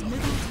enemy's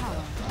middle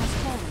tower has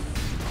fallen.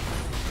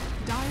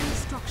 Dire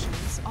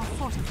structures are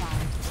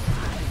fortified.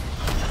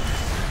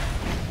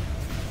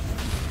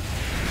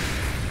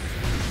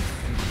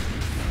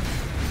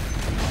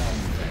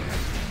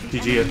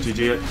 GG it, GG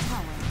it.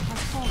 Tower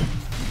has fallen.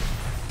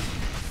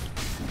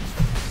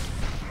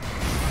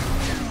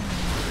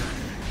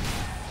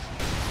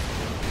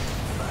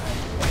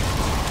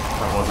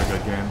 That was a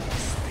good game.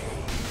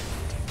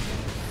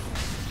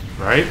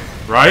 Right?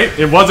 Right?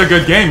 It was a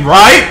good game,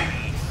 right?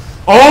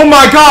 Oh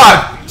my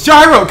god!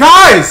 Gyro!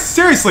 Guys!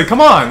 Seriously,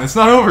 come on! It's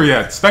not over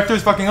yet.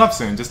 Spectre's fucking up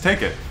soon. Just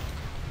take it.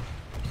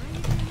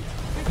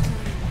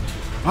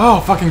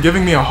 Oh, fucking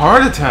giving me a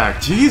heart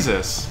attack.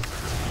 Jesus.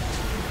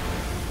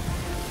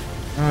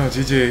 Oh,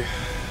 GG.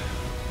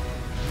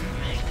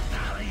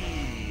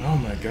 Oh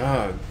my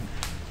god.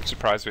 I'm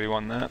surprised we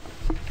won that.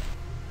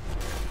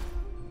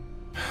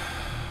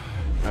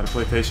 Gotta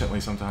play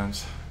patiently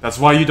sometimes. That's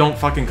why you don't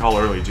fucking call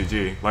early,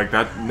 GG. Like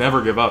that,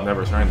 never give up,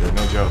 never surrender,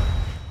 no joke.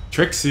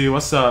 Trixie,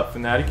 what's up?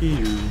 Fnatic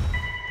you.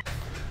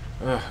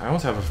 I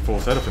almost have a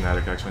full set of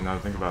Fnatic actually, now to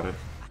think about it.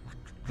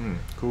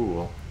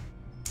 Cool.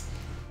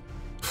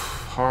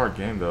 Hard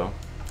game though.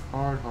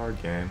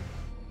 Hard game.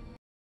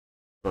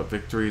 But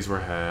victories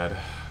were had.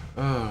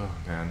 Oh,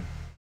 man.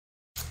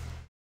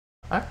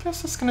 I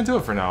guess that's gonna do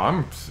it for now.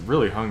 I'm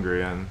really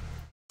hungry and...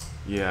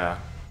 yeah.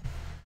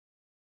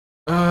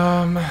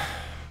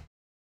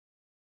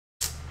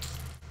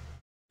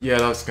 Yeah,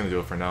 that's gonna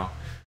do it for now.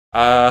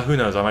 Who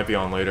knows, I might be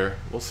on later.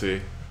 We'll see.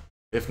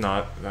 If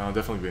not, I'll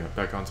definitely be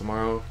back on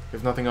tomorrow,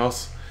 if nothing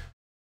else.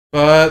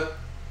 But,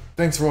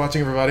 thanks for watching,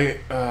 everybody.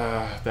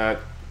 That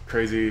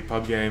crazy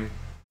pub game.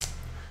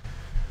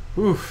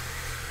 Whew.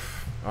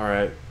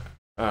 Alright.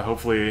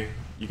 Hopefully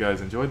you guys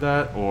enjoyed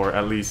that, or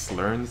at least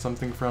learned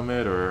something from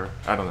it, or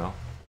I don't know.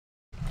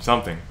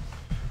 Something.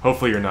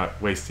 Hopefully you're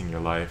not wasting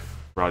your life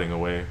rotting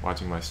away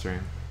watching my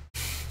stream.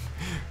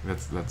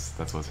 That's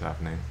what's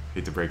happening.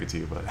 Hate to break it to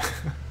you, but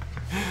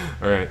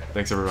alright,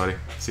 thanks everybody.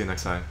 See you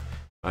next time.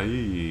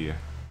 Bye.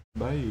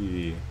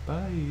 Bye.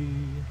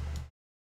 Bye.